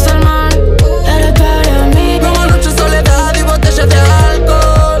sola no sale mal. Eres para mí, como noche soledad y botellas de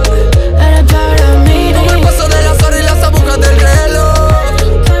alcohol. eres para mí, como el paso de las horas y las agujas del reloj.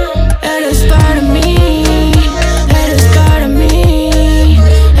 eres para mí, eres para mí,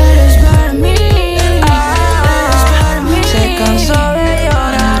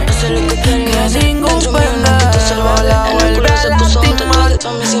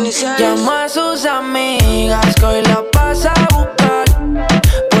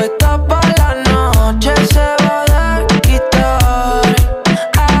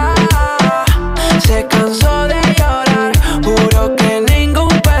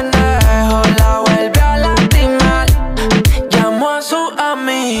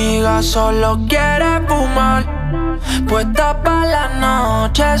 amiga solo quiere fumar. Puesta pa' la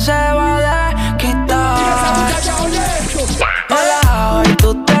noche se va a desquitar. Hola, hoy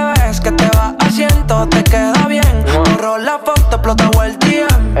tú te ves que te va asiento, te queda bien. Borró la foto, explota el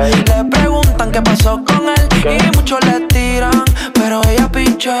DM. Le preguntan qué pasó con él y muchos le tiran, pero ella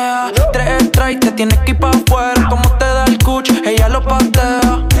pichea. 3 strikes, te tienes que ir pa' afuera. Como te da el cuch, ella lo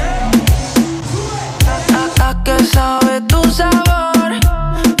patea. ¿A qué sabe tu sabor?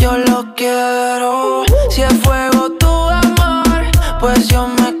 Yo lo quiero. Si es fuego tu amor, pues yo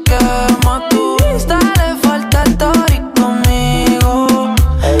me quemo. A tu Insta le falta story conmigo.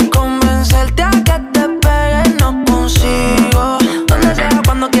 Convencerte a que te pegues no consigo. Donde sea,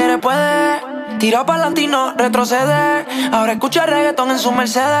 cuando quiere puede. Tira pa'lante y no retrocede. Ahora escucha reggaetón en su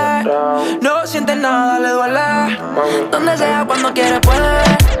Mercedes. No siente nada, le duele. Donde sea, cuando quiere puede.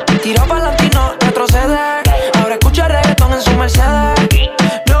 Tira pa'lante y no retrocede. Ahora escucha reggaetón en su Mercedes.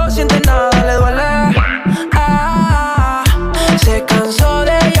 No siente nada, le duele. Se cansó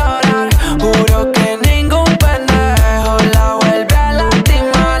de llorar. Juro que ningún pendejo la vuelve a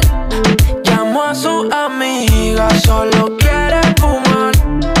lastimar. Llamó a su amiga, solo quiere fumar.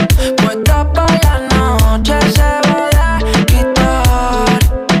 Puesta pa' la noche se va a quitar.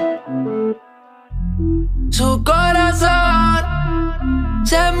 Su corazón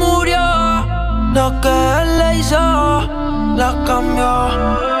se murió. Lo que él le hizo la cambió.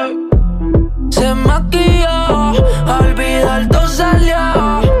 Se maquilló, a olvidar todo salió.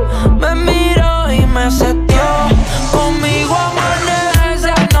 Me miró y me setió. Conmigo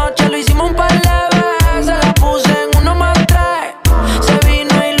amanece. Anoche lo hicimos un par de veces. La puse en 1 más 3. Se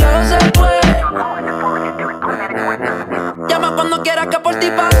vino y luego se fue. Llama cuando quieras que por ti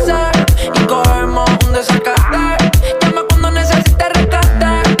pase. Y cogemos un desacate. Llama cuando necesites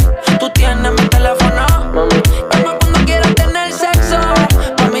rescate. Tú tienes mi teléfono. Llama cuando quieras tener sexo.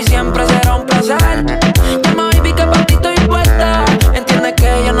 Para mí siempre será un placer. Llama baby que pa' ti estoy puesta. Entiende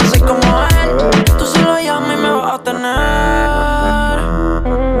que yo no soy como él. Tú solo llamas y me vas a tener.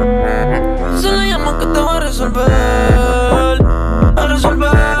 Tú solo llamas que te voy a resolver. A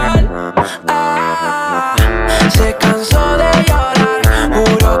resolver. Se cansó de llorar.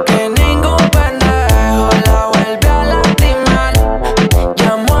 Juro que ningún pendejo la vuelve a lastimar.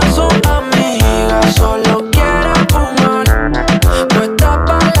 Llamó a su amiga, solo quiere fumar. Puesta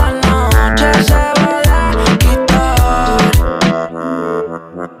pa' la noche se va a quitar.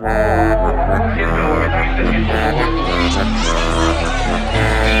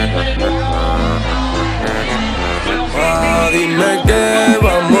 Dime qué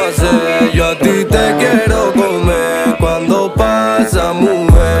vamos a hacer. Yo a ti te quiero comer. Cuando pasa,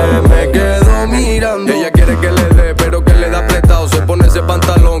 mujer, me quedo mirando. Ella quiere que le dé, pero que le da apretado. Se pone ese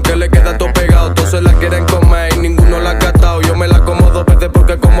pantalón que le queda todo pegado. Todos se la quieren comer y ninguno la ha catado. Yo me la como 2 veces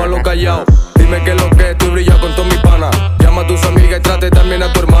porque como a lo callado. Dime que lo que estoy brillando con todos mis panas. Llama a tus amigas y trate también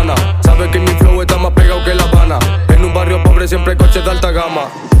a tu hermana. Sabes que mi flow está más pegado que La Habana. En un barrio pobre siempre coches de alta gama.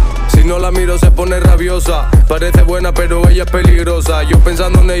 Si no la miro se pone rabiosa. Parece buena pero ella es peligrosa. Yo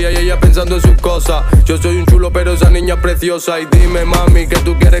pensando en ella y ella pensando en sus cosas. Yo soy un chulo pero esa niña es preciosa. Y dime mami que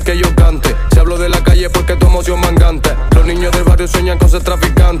tú quieres que yo cante. Si hablo de la calle porque tu emoción mangante. Los niños del barrio sueñan con ser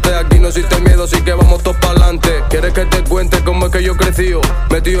traficantes. Aquí no existe miedo así que vamos todos pa'lante. ¿Quieres que te cuente cómo es que yo crecí?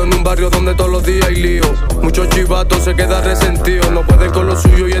 Metido en un barrio donde todos los días hay lío. Muchos chivatos se quedan resentidos. No pueden con lo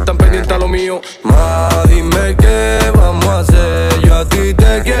suyo y están pendientes a lo mío. Ma, dime qué vamos a hacer. Yo a ti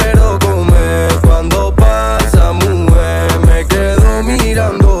te quiero comer. Cuando pasa, mujer, me quedo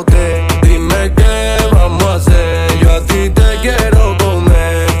mirándote. Dime qué vamos a hacer. Yo a ti te quiero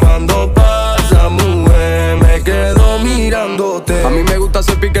comer. Cuando pasa, mujer, me quedo mirándote. A mí me gusta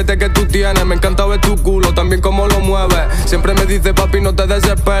ese piquete que tú tienes. Me encanta ver tu culo, también cómo lo mueves. Siempre me dice papi no te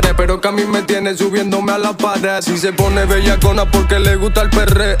desesperes, pero que a mí me tiene subiéndome a la pared. Si se pone bellacona porque le gusta el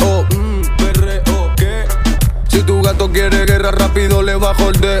perreo. Perreo, ¿qué? Si tu gato quiere guerra rápido le bajo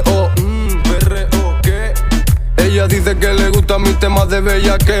el dedo. Perreo, ¿qué? Ella dice que le gustan mis temas de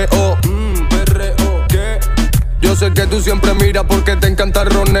bellaqueo. Perreo, ¿qué? Yo sé que tú siempre miras porque te encanta el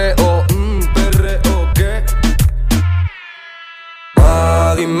roneo. Perreo, ¿qué?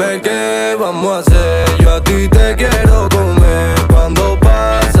 Dime qué vamos a hacer. Yo a ti te quiero comer. Cuando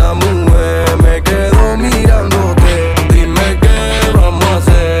pasa, mujer, me quedo mirándote. Dime qué vamos a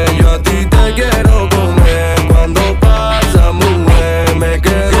hacer. Yo a ti te quiero comer. Cuando pasa, mujer, me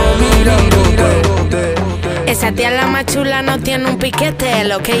quedo mirándote. Esa tía la más chula no tiene un pique piquete.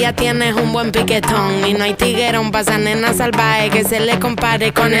 Lo que ella tiene es un buen piquetón. Y no hay tiguerón pa' esa nena salvaje que se le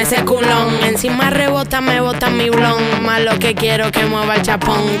compare con ese culón. Encima rebota, me bota mi blon. Más lo que quiero que mueva el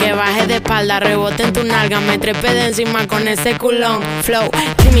chapón. Que baje de espalda, rebote en tu nalga. Me trepe de encima con ese culón. Flow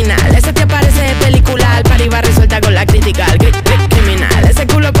criminal, ese te parece de película. Al par iba resuelta con la crítica. Criminal, ese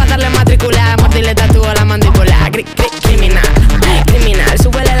culo pa' darle matricular. Mordirle tatúo a la mandíbula. Criminal, criminal.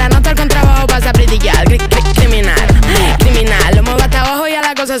 Súbele la nota al contrabajo, vas a brillar. Criminal, criminal. Lo muevo hasta abajo y a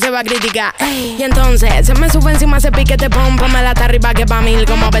la cosa se va a criticar. Y entonces se me sube encima ese piquete pom. Pónmela hasta arriba que pa' mil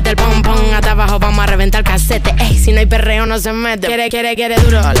como vete el pom pom. Hasta abajo vamos a reventar el casete. Ey, si no hay perreo no se mete. Quiere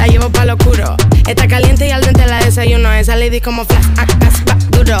duro, la llevo pa' lo oscuro. Está caliente y al dente la desayuno. Esa lady como flash, va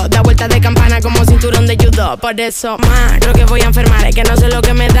duro. Da vuelta de campana como cinturón de judo. Por eso, más, creo que voy a enfermar. Es que no sé lo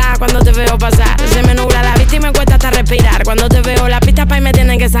que me da cuando te veo pasar. Se me nubla la vista y me cuesta hasta respirar. Cuando te veo la pista pa' y me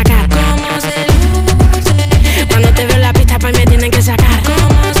tienen que sacar. ¿Cómo se luce? Cuando te veo la pista pa' y me tienen que sacar.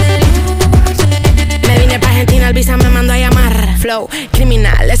 ¿Cómo se luce? Me vine pa' Argentina, el visa me mandó a llamar. Flow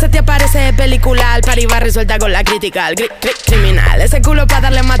criminal, ese te aparece de película. Al par iba resuelta con la crítica. Criminal, ese culo pa'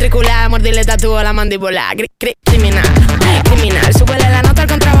 darle matricular. Mordirle tatúo a la mandíbula. Criminal, criminal. Súbele la nota al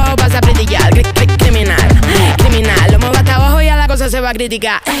contrabajo, vas a brillar. Criminal, criminal. Lo muevo hasta abajo y a la cosa se va a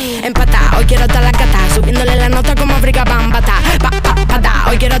criticar. Empatá, hoy quiero estar la cata. Subiéndole la nota como África Bambata. Pata,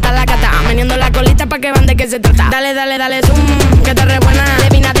 hoy quiero estar la cata. Meneando la colita pa' que van de qué se trata. Dale, zoom, que te re buena. Le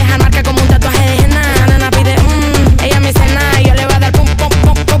vine a dejar marca como un tatuaje de henna. La nena pide, ella me cena. Y yo le voy a dar pum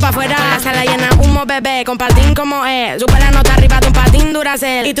pa' afuera. La sala llena, humo, bebé, compartín como es. Sube la nota arriba de un patín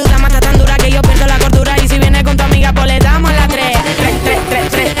Duracell. Y tu dama está tan dura que yo pierdo la cordura. Y si viene con tu amiga, pues le damos la 3.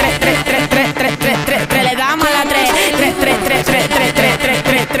 Le damos la 3.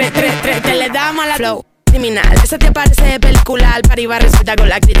 Le damos la flow. Criminal, ese te parece de película. Al par iba resuelta con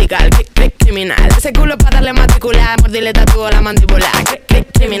la crítica. Criminal, ese culo pa' darle matricular. Mordirle tatúo a la mandíbula.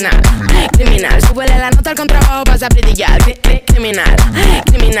 Criminal, criminal. Súbele la nota al contrabajo, vas a brillar. Criminal,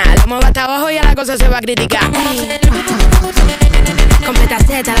 criminal. Lo muevo hasta abajo y a la cosa se va a criticar. Completa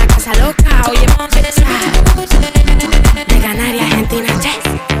Z, la casa loca. Oye, de Canarias, Argentina, yes.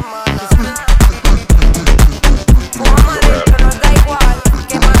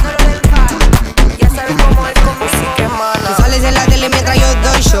 Tú sales en la tele mientras yo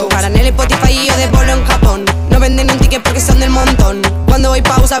doy show. Para en el Spotify y yo de polo en Japón. No venden un ticket porque son del montón. Cuando voy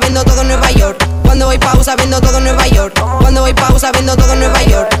pausa vendo todo Nueva York. Cuando voy pausa vendo todo Nueva York. Cuando voy pausa vendo todo Nueva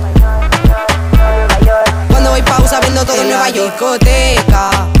York. Cuando voy pausa vendo todo Nueva York.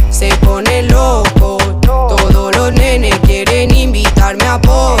 Discoteca se pone loco. Todos los nenes quieren invitarme a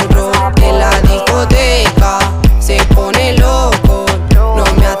porro. En la discoteca se pone loco. No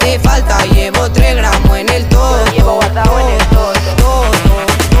me hace falta, llevo 3 gramos en el todo. Llevo guardado en el todo.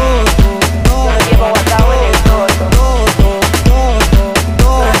 Llevo guardado en el todo.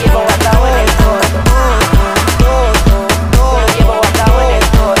 Llevo guardado en el todo. Llevo guardado en el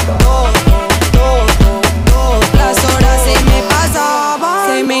todo. Las horas se me pasaban,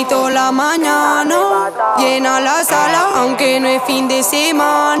 se me hizo la mañana. Llena la sala, aunque no es fin de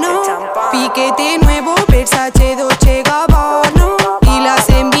semana. Piquete nuevo, Versace, Dolce Gabbana. Y las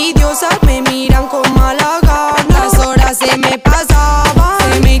envidiosas me miran con mala gana. Las horas se me pasaban,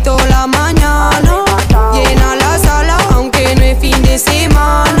 se me hizo la mañana. Llena la sala, aunque no es fin de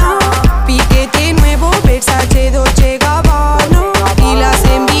semana. Piquete nuevo, Versace, Dolce Gabbana. Y las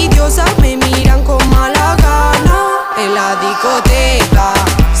envidiosas me miran con mala gana. En la discoteca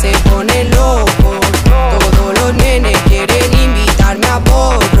se pone loco. Todos los nenes quieren invitarme a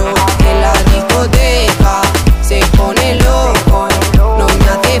porro. En la discoteca se pone loco. No me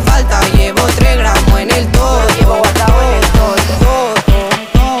hace falta, llevo 3 gramos en el todo. Llevo guardado en el todo.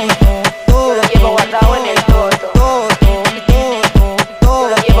 Lo llevo guardado en el todo.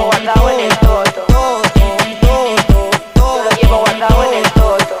 Lo llevo guardado en el todo. Lo llevo guardado en el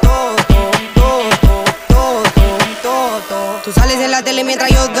todo. Tú sales en la tele mientras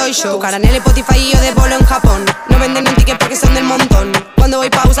yo doy show. Tu cara en el Spotify y yo de polo en Japón. No venden un ticket porque son del montón. Cuando voy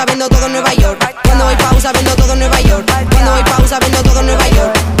pausa vendo todo Nueva York. Cuando voy pausa vendo todo Nueva York. Cuando voy pausa vendo todo Nueva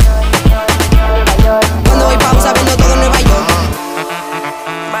York. Cuando voy pausa vendo todo Nueva York.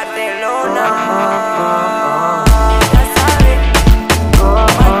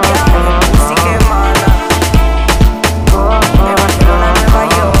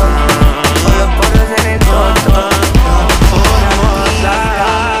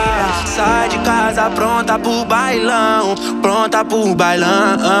 Pronta pro bailão, pronta pro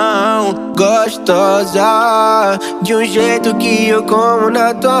bailão. Gostosa, de um jeito que eu como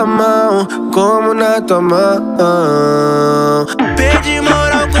na tua mão, como na tua mão. Perdi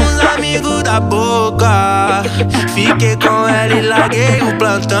moral com os amigos. amigo da boca. Fiquei com ela e larguei o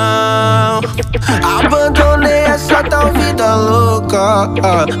plantão. Abandonei essa tal vida louca,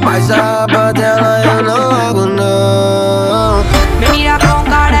 mas a aba dela eu não largo não. Me mira con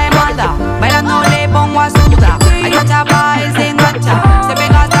cara de maldad, bailando le pongo a sudar. Hay que chapa, él se engancha, se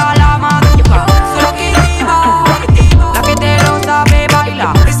pega hasta la madruga. Solo que diva, la que te lo sabe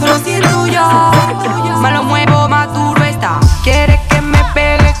bailar. Eso lo siento yo, me lo muevo más duro está. Quieres que me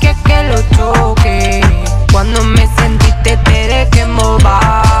pegue, que lo choque. Cuando me sentiste te dejé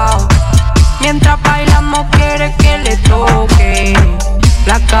embobado. Mientras bailamos quieres que le toque.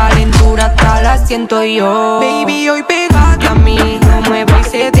 La calentura hasta la siento yo. Baby, hoy pégate a mí, no muevo y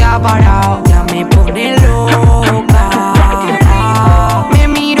se te ha parado. Ya me pone loca. Me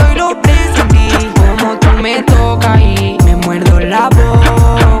miro y lo presentí, como tú me tocas y me muerdo la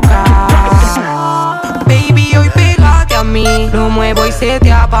boca. Baby, hoy pégate a mí, lo muevo y se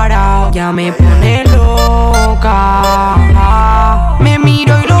te ha parado. Ya me pone loca. Me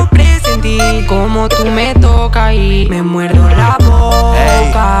miro y lo presentí, como tú me tocas y me muerdo la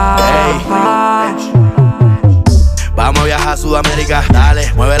boca. Vamos a viajar a Sudamérica,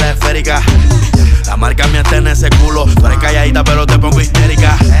 dale, mueve la esférica. La marca me en ese culo. Tú eres calladita pero te pongo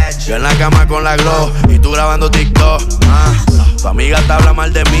histérica. Yo en la cama con la glow y tú grabando TikTok. Tu amiga te habla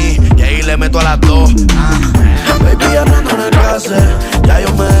mal de mí y ahí le meto a las dos. Baby, ya no ando en el cárcel, ya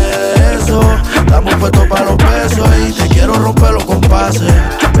yo me dejé de eso. Estamos puestos para los pesos y te quiero romper los compases.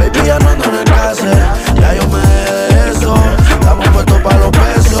 Baby, ya no ando en el cárcel, ya yo me dejé de eso. Estamos puestos para los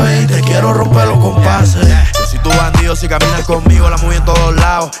pesos y te quiero romper los compases. Yo soy tu bandido, si caminas conmigo la muevo en todos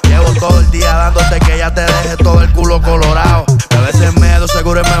lados. Llevo todo el día dándote que ya te deje todo el culo colorado. A veces medo,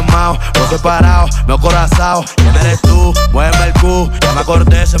 seguro es mamado, no separado, me corazado. ¿Quién eres tú? Muéveme el cu, ya me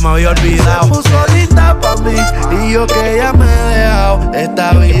acordé, se me había olvidado. Se puso linda pa' mí y yo que ya me he dejado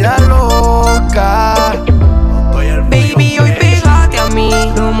esta vida loca. Baby, hoy pégate a mí,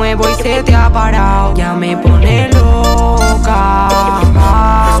 lo muevo y se te ha parado. Ya me pone loca.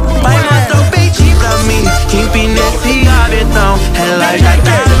 Vai mostrar o peitinho pra mim, empina esse gavetão. Ela já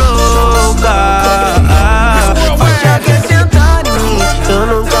tá louca. Pode acrescentar em mim, eu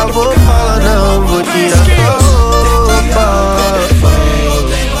nunca vou falar não. Vou tirar a roupa.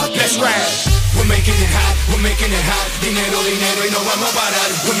 Let's ride. We're making it hot, we're making it hot. Dinero, dinero y no vamos a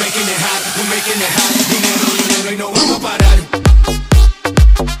parar. We're making it hot, we're making it hot. Dinero, dinero y no vamos a parar.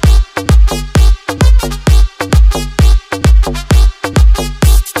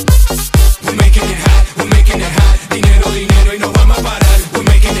 We're making it hot, we're making it hot. Dinero, dinero y no vamos a parar. We're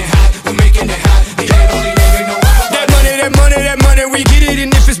making it hot, we're making it hot. Dinero, dinero y no vamos a parar. That money, we get it.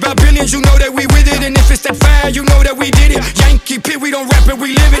 And if it's about billions, you know that we with it. And if it's that fire, you know that we did it. Yankee P, we don't rap it,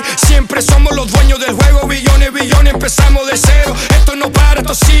 we live it. Siempre somos los dueños del juego. Billones, billones, empezamos de cero. Esto no para,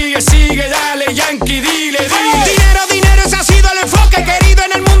 esto sigue, sigue. Dale, Yankee, dile, dile. Dinero, dinero, ese ha sido el enfoque. Querido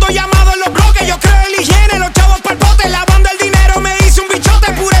en el mundo llamado en los bloques. Yo creo en la higiene, los chavos pa'l bote. Lavando el dinero me hice un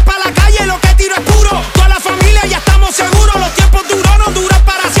bichote. Pure pa' la calle, lo que tiro es puro. Toda la familia ya estamos seguros. Los tiempos duros no duran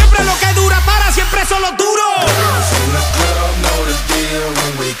para siempre. Lo que dura para siempre son los duros.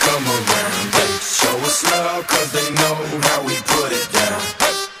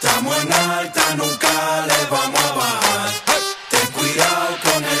 Estamos en alta, nunca le vamos a bajar. Ten cuidado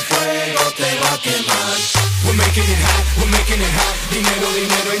con el fuego, te va a quemar. We're making it hot, we're making it hot. Dinero,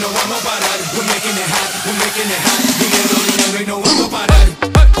 dinero y no vamos a parar. We're making it hot, we're making it hot. Dinero, dinero y no vamos a parar.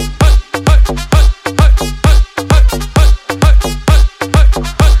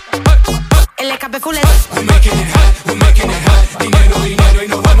 El escape full es. We're making it hot, we're making it hot. Dinero, dinero y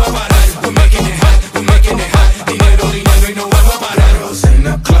no vamos a parar. We're making it hot, we're making it hot. Dinero, dinero y no vamos a parar. Girls in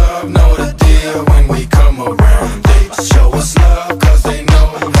the club know the deal when we come around. They show us love cause they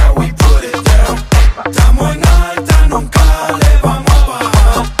know how we put it down. Estamos en alta, nunca le vamos a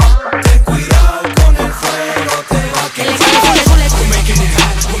bajar. Ten cuidado con el fuego, te va a quemar. We're making it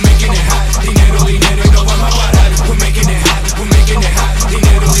hot, we're making it hot. Dinero, dinero y no vamos a parar. We're making it hot, we're making it hot.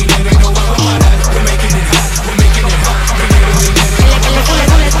 Dinero, dinero y no vamos a parar. We're making it hot, we're making it hot.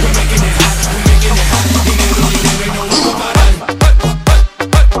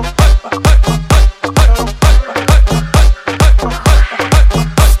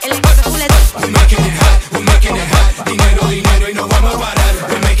 Dinero, dinero y no vamos a parar.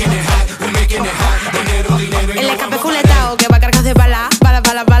 We're making it hot, we're making it hot. Dinero, dinero y no vamos a parar. El escape fuletao que va cargas de bala, bala,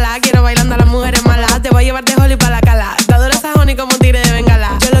 bala, bala. Quiero bailando a las mujeres malas. Te voy a llevar de Holly pa' la cala. Dador sajón y como un tigre de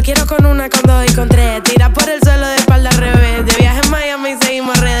bengala. Yo lo quiero con una, con dos y con tres. Tira por el suelo de espalda al revés. De viaje en Miami y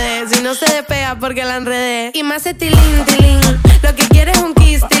seguimos redes. Si no se despega porque la enredé. Y más tilín, tilín. Lo que quiere es un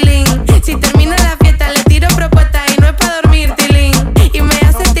kiss, tilín. Si termina la fiesta le tiro propuesta y no es pa' dormir, tilín. Y me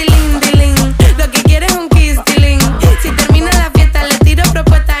hace tilín, tilín.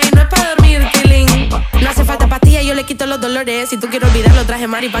 flores. Si tú quieres olvidarlo, traje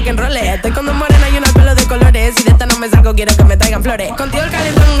Mari pa' que enrole. Estoy con dos morenas y una pelo de colores. Si de esta no me salgo, quiero que me traigan flores. Contigo el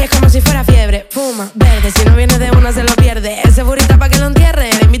calentón es como si fuera fiebre. Fuma, verde, si no viene de una se lo pierde. Ese burrita pa' que lo entierre.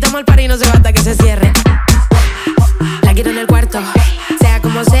 Le invitamos al party y no se va hasta que se cierre. La quiero en el cuarto, sea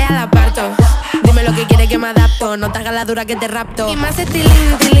como sea la parto. Dime lo que quiere que me adapto, no te hagas la dura que te rapto. Y me hace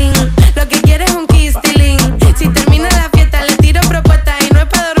tilín, tilín, lo que quiere es un kiss, tilín. Si termina la fiesta le tiro propuesta y no es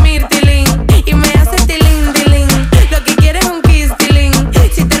pa' dormir, tilín. Y me hace tilín, tilín, lo que quiere es un kiss, tilín.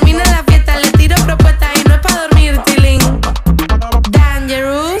 Si termina la fiesta le tiro propuesta y no es pa' dormir, tilín.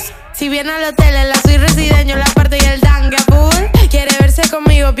 Dangerous, si viene al hotel en la suite resideño, la parte y el tanque full. Quiere verse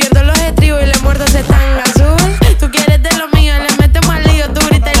conmigo, pierdo los estribos y le muerdo ese tan azul. Tú quieres de lo mío, le metemos al lío, tú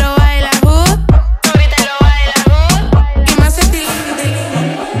grita y lo bailas, tú grita y lo bailas, y me hace tilín,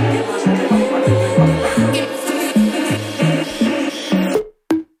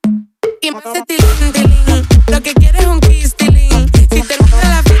 y me hace tilín, tilín, lo que quieres es un kiss, tilín. Si termina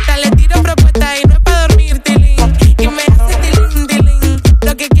la fiesta le tiro propuesta y no es pa' dormir, tilín. Y me hace tilín, tilín,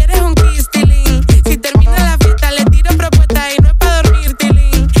 lo que quieres es un kiss, tilín. Si termina la fiesta le tiro propuesta y no es pa' dormir,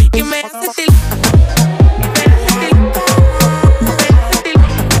 tilín. Y me hace tilín.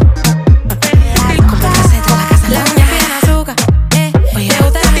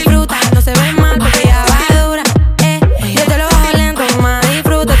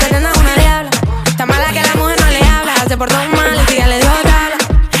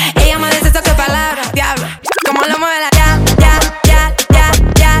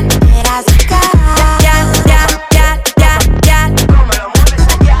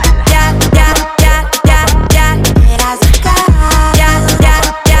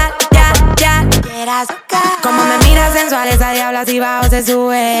 Como me mira sensual, esa diabla si bajo se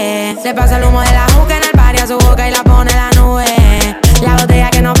sube. Le pasa el humo de la juca en el party a su boca y la pone en la nube. La botella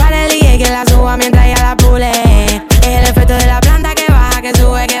que no para el DJ, que la suba mientras ella la pule. Es el efecto de la planta que baja, que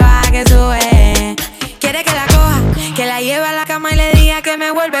sube, que baja, que sube. Quiere que la coja, que la lleve a la cama y le diga que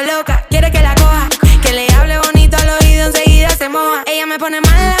me vuelve loca. Quiere que la coja, que le hable bonito al oído, enseguida se moja. Ella me pone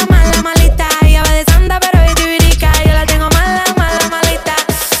mala, mala, malita. Ella va de santa pero es tibirica. Yo la tengo mala, mala, malita.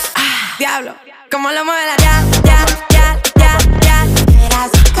 Ah, diablo, como lo mueve la ya, ya, ya, ya, ya.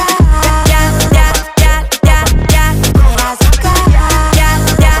 Verás acá. Ya, ya, ya, ya, ya. Verás acá. Ya,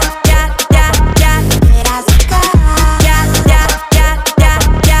 ya, ya, ya, ya. Verás acá. Ya, ya, ya, ya,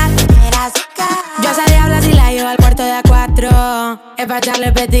 ya. Verás acá. Yo a esa diabla si la llevo al cuarto de A4. Es pa'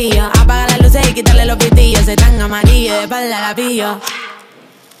 echarle petillo, apaga las luces y quitarle los pitillos. Se tan amarillo, de espalda la pillo.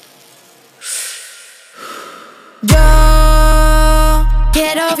 Yo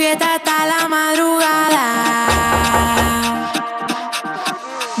quiero fiesta hasta la madrugada.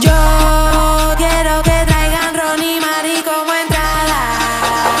 Yo quiero que traigan ron y Mari como entrada.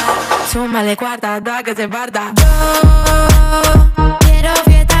 Súmale cuarta hasta que se parta. Yo quiero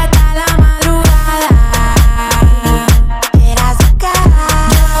fiesta hasta la madrugada. Verás acá.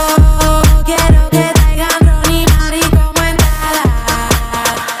 Yo quiero que traigan ron y Mari como entrada.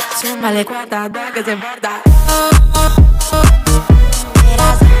 Súmale cuarta hasta que se parta.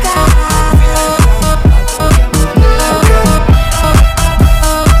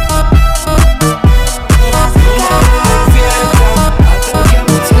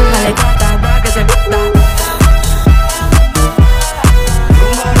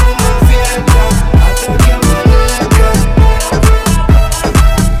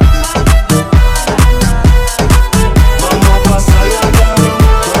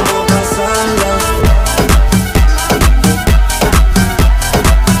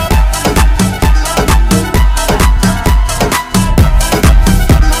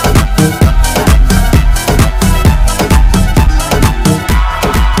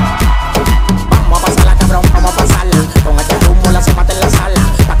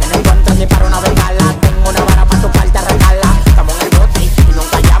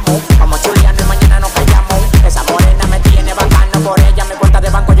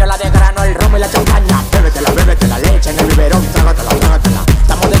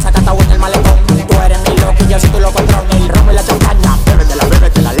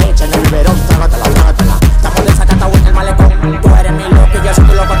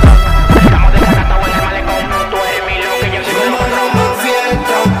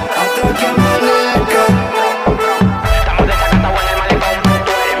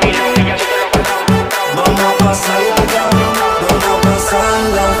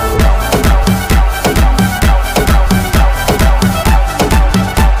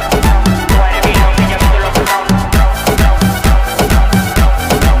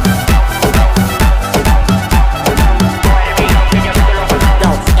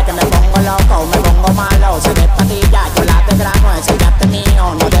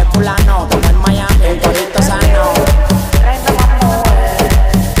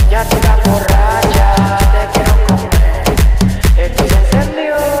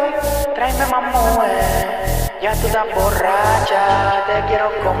 Tú estás borracha, te quiero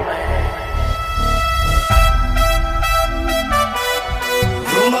comer.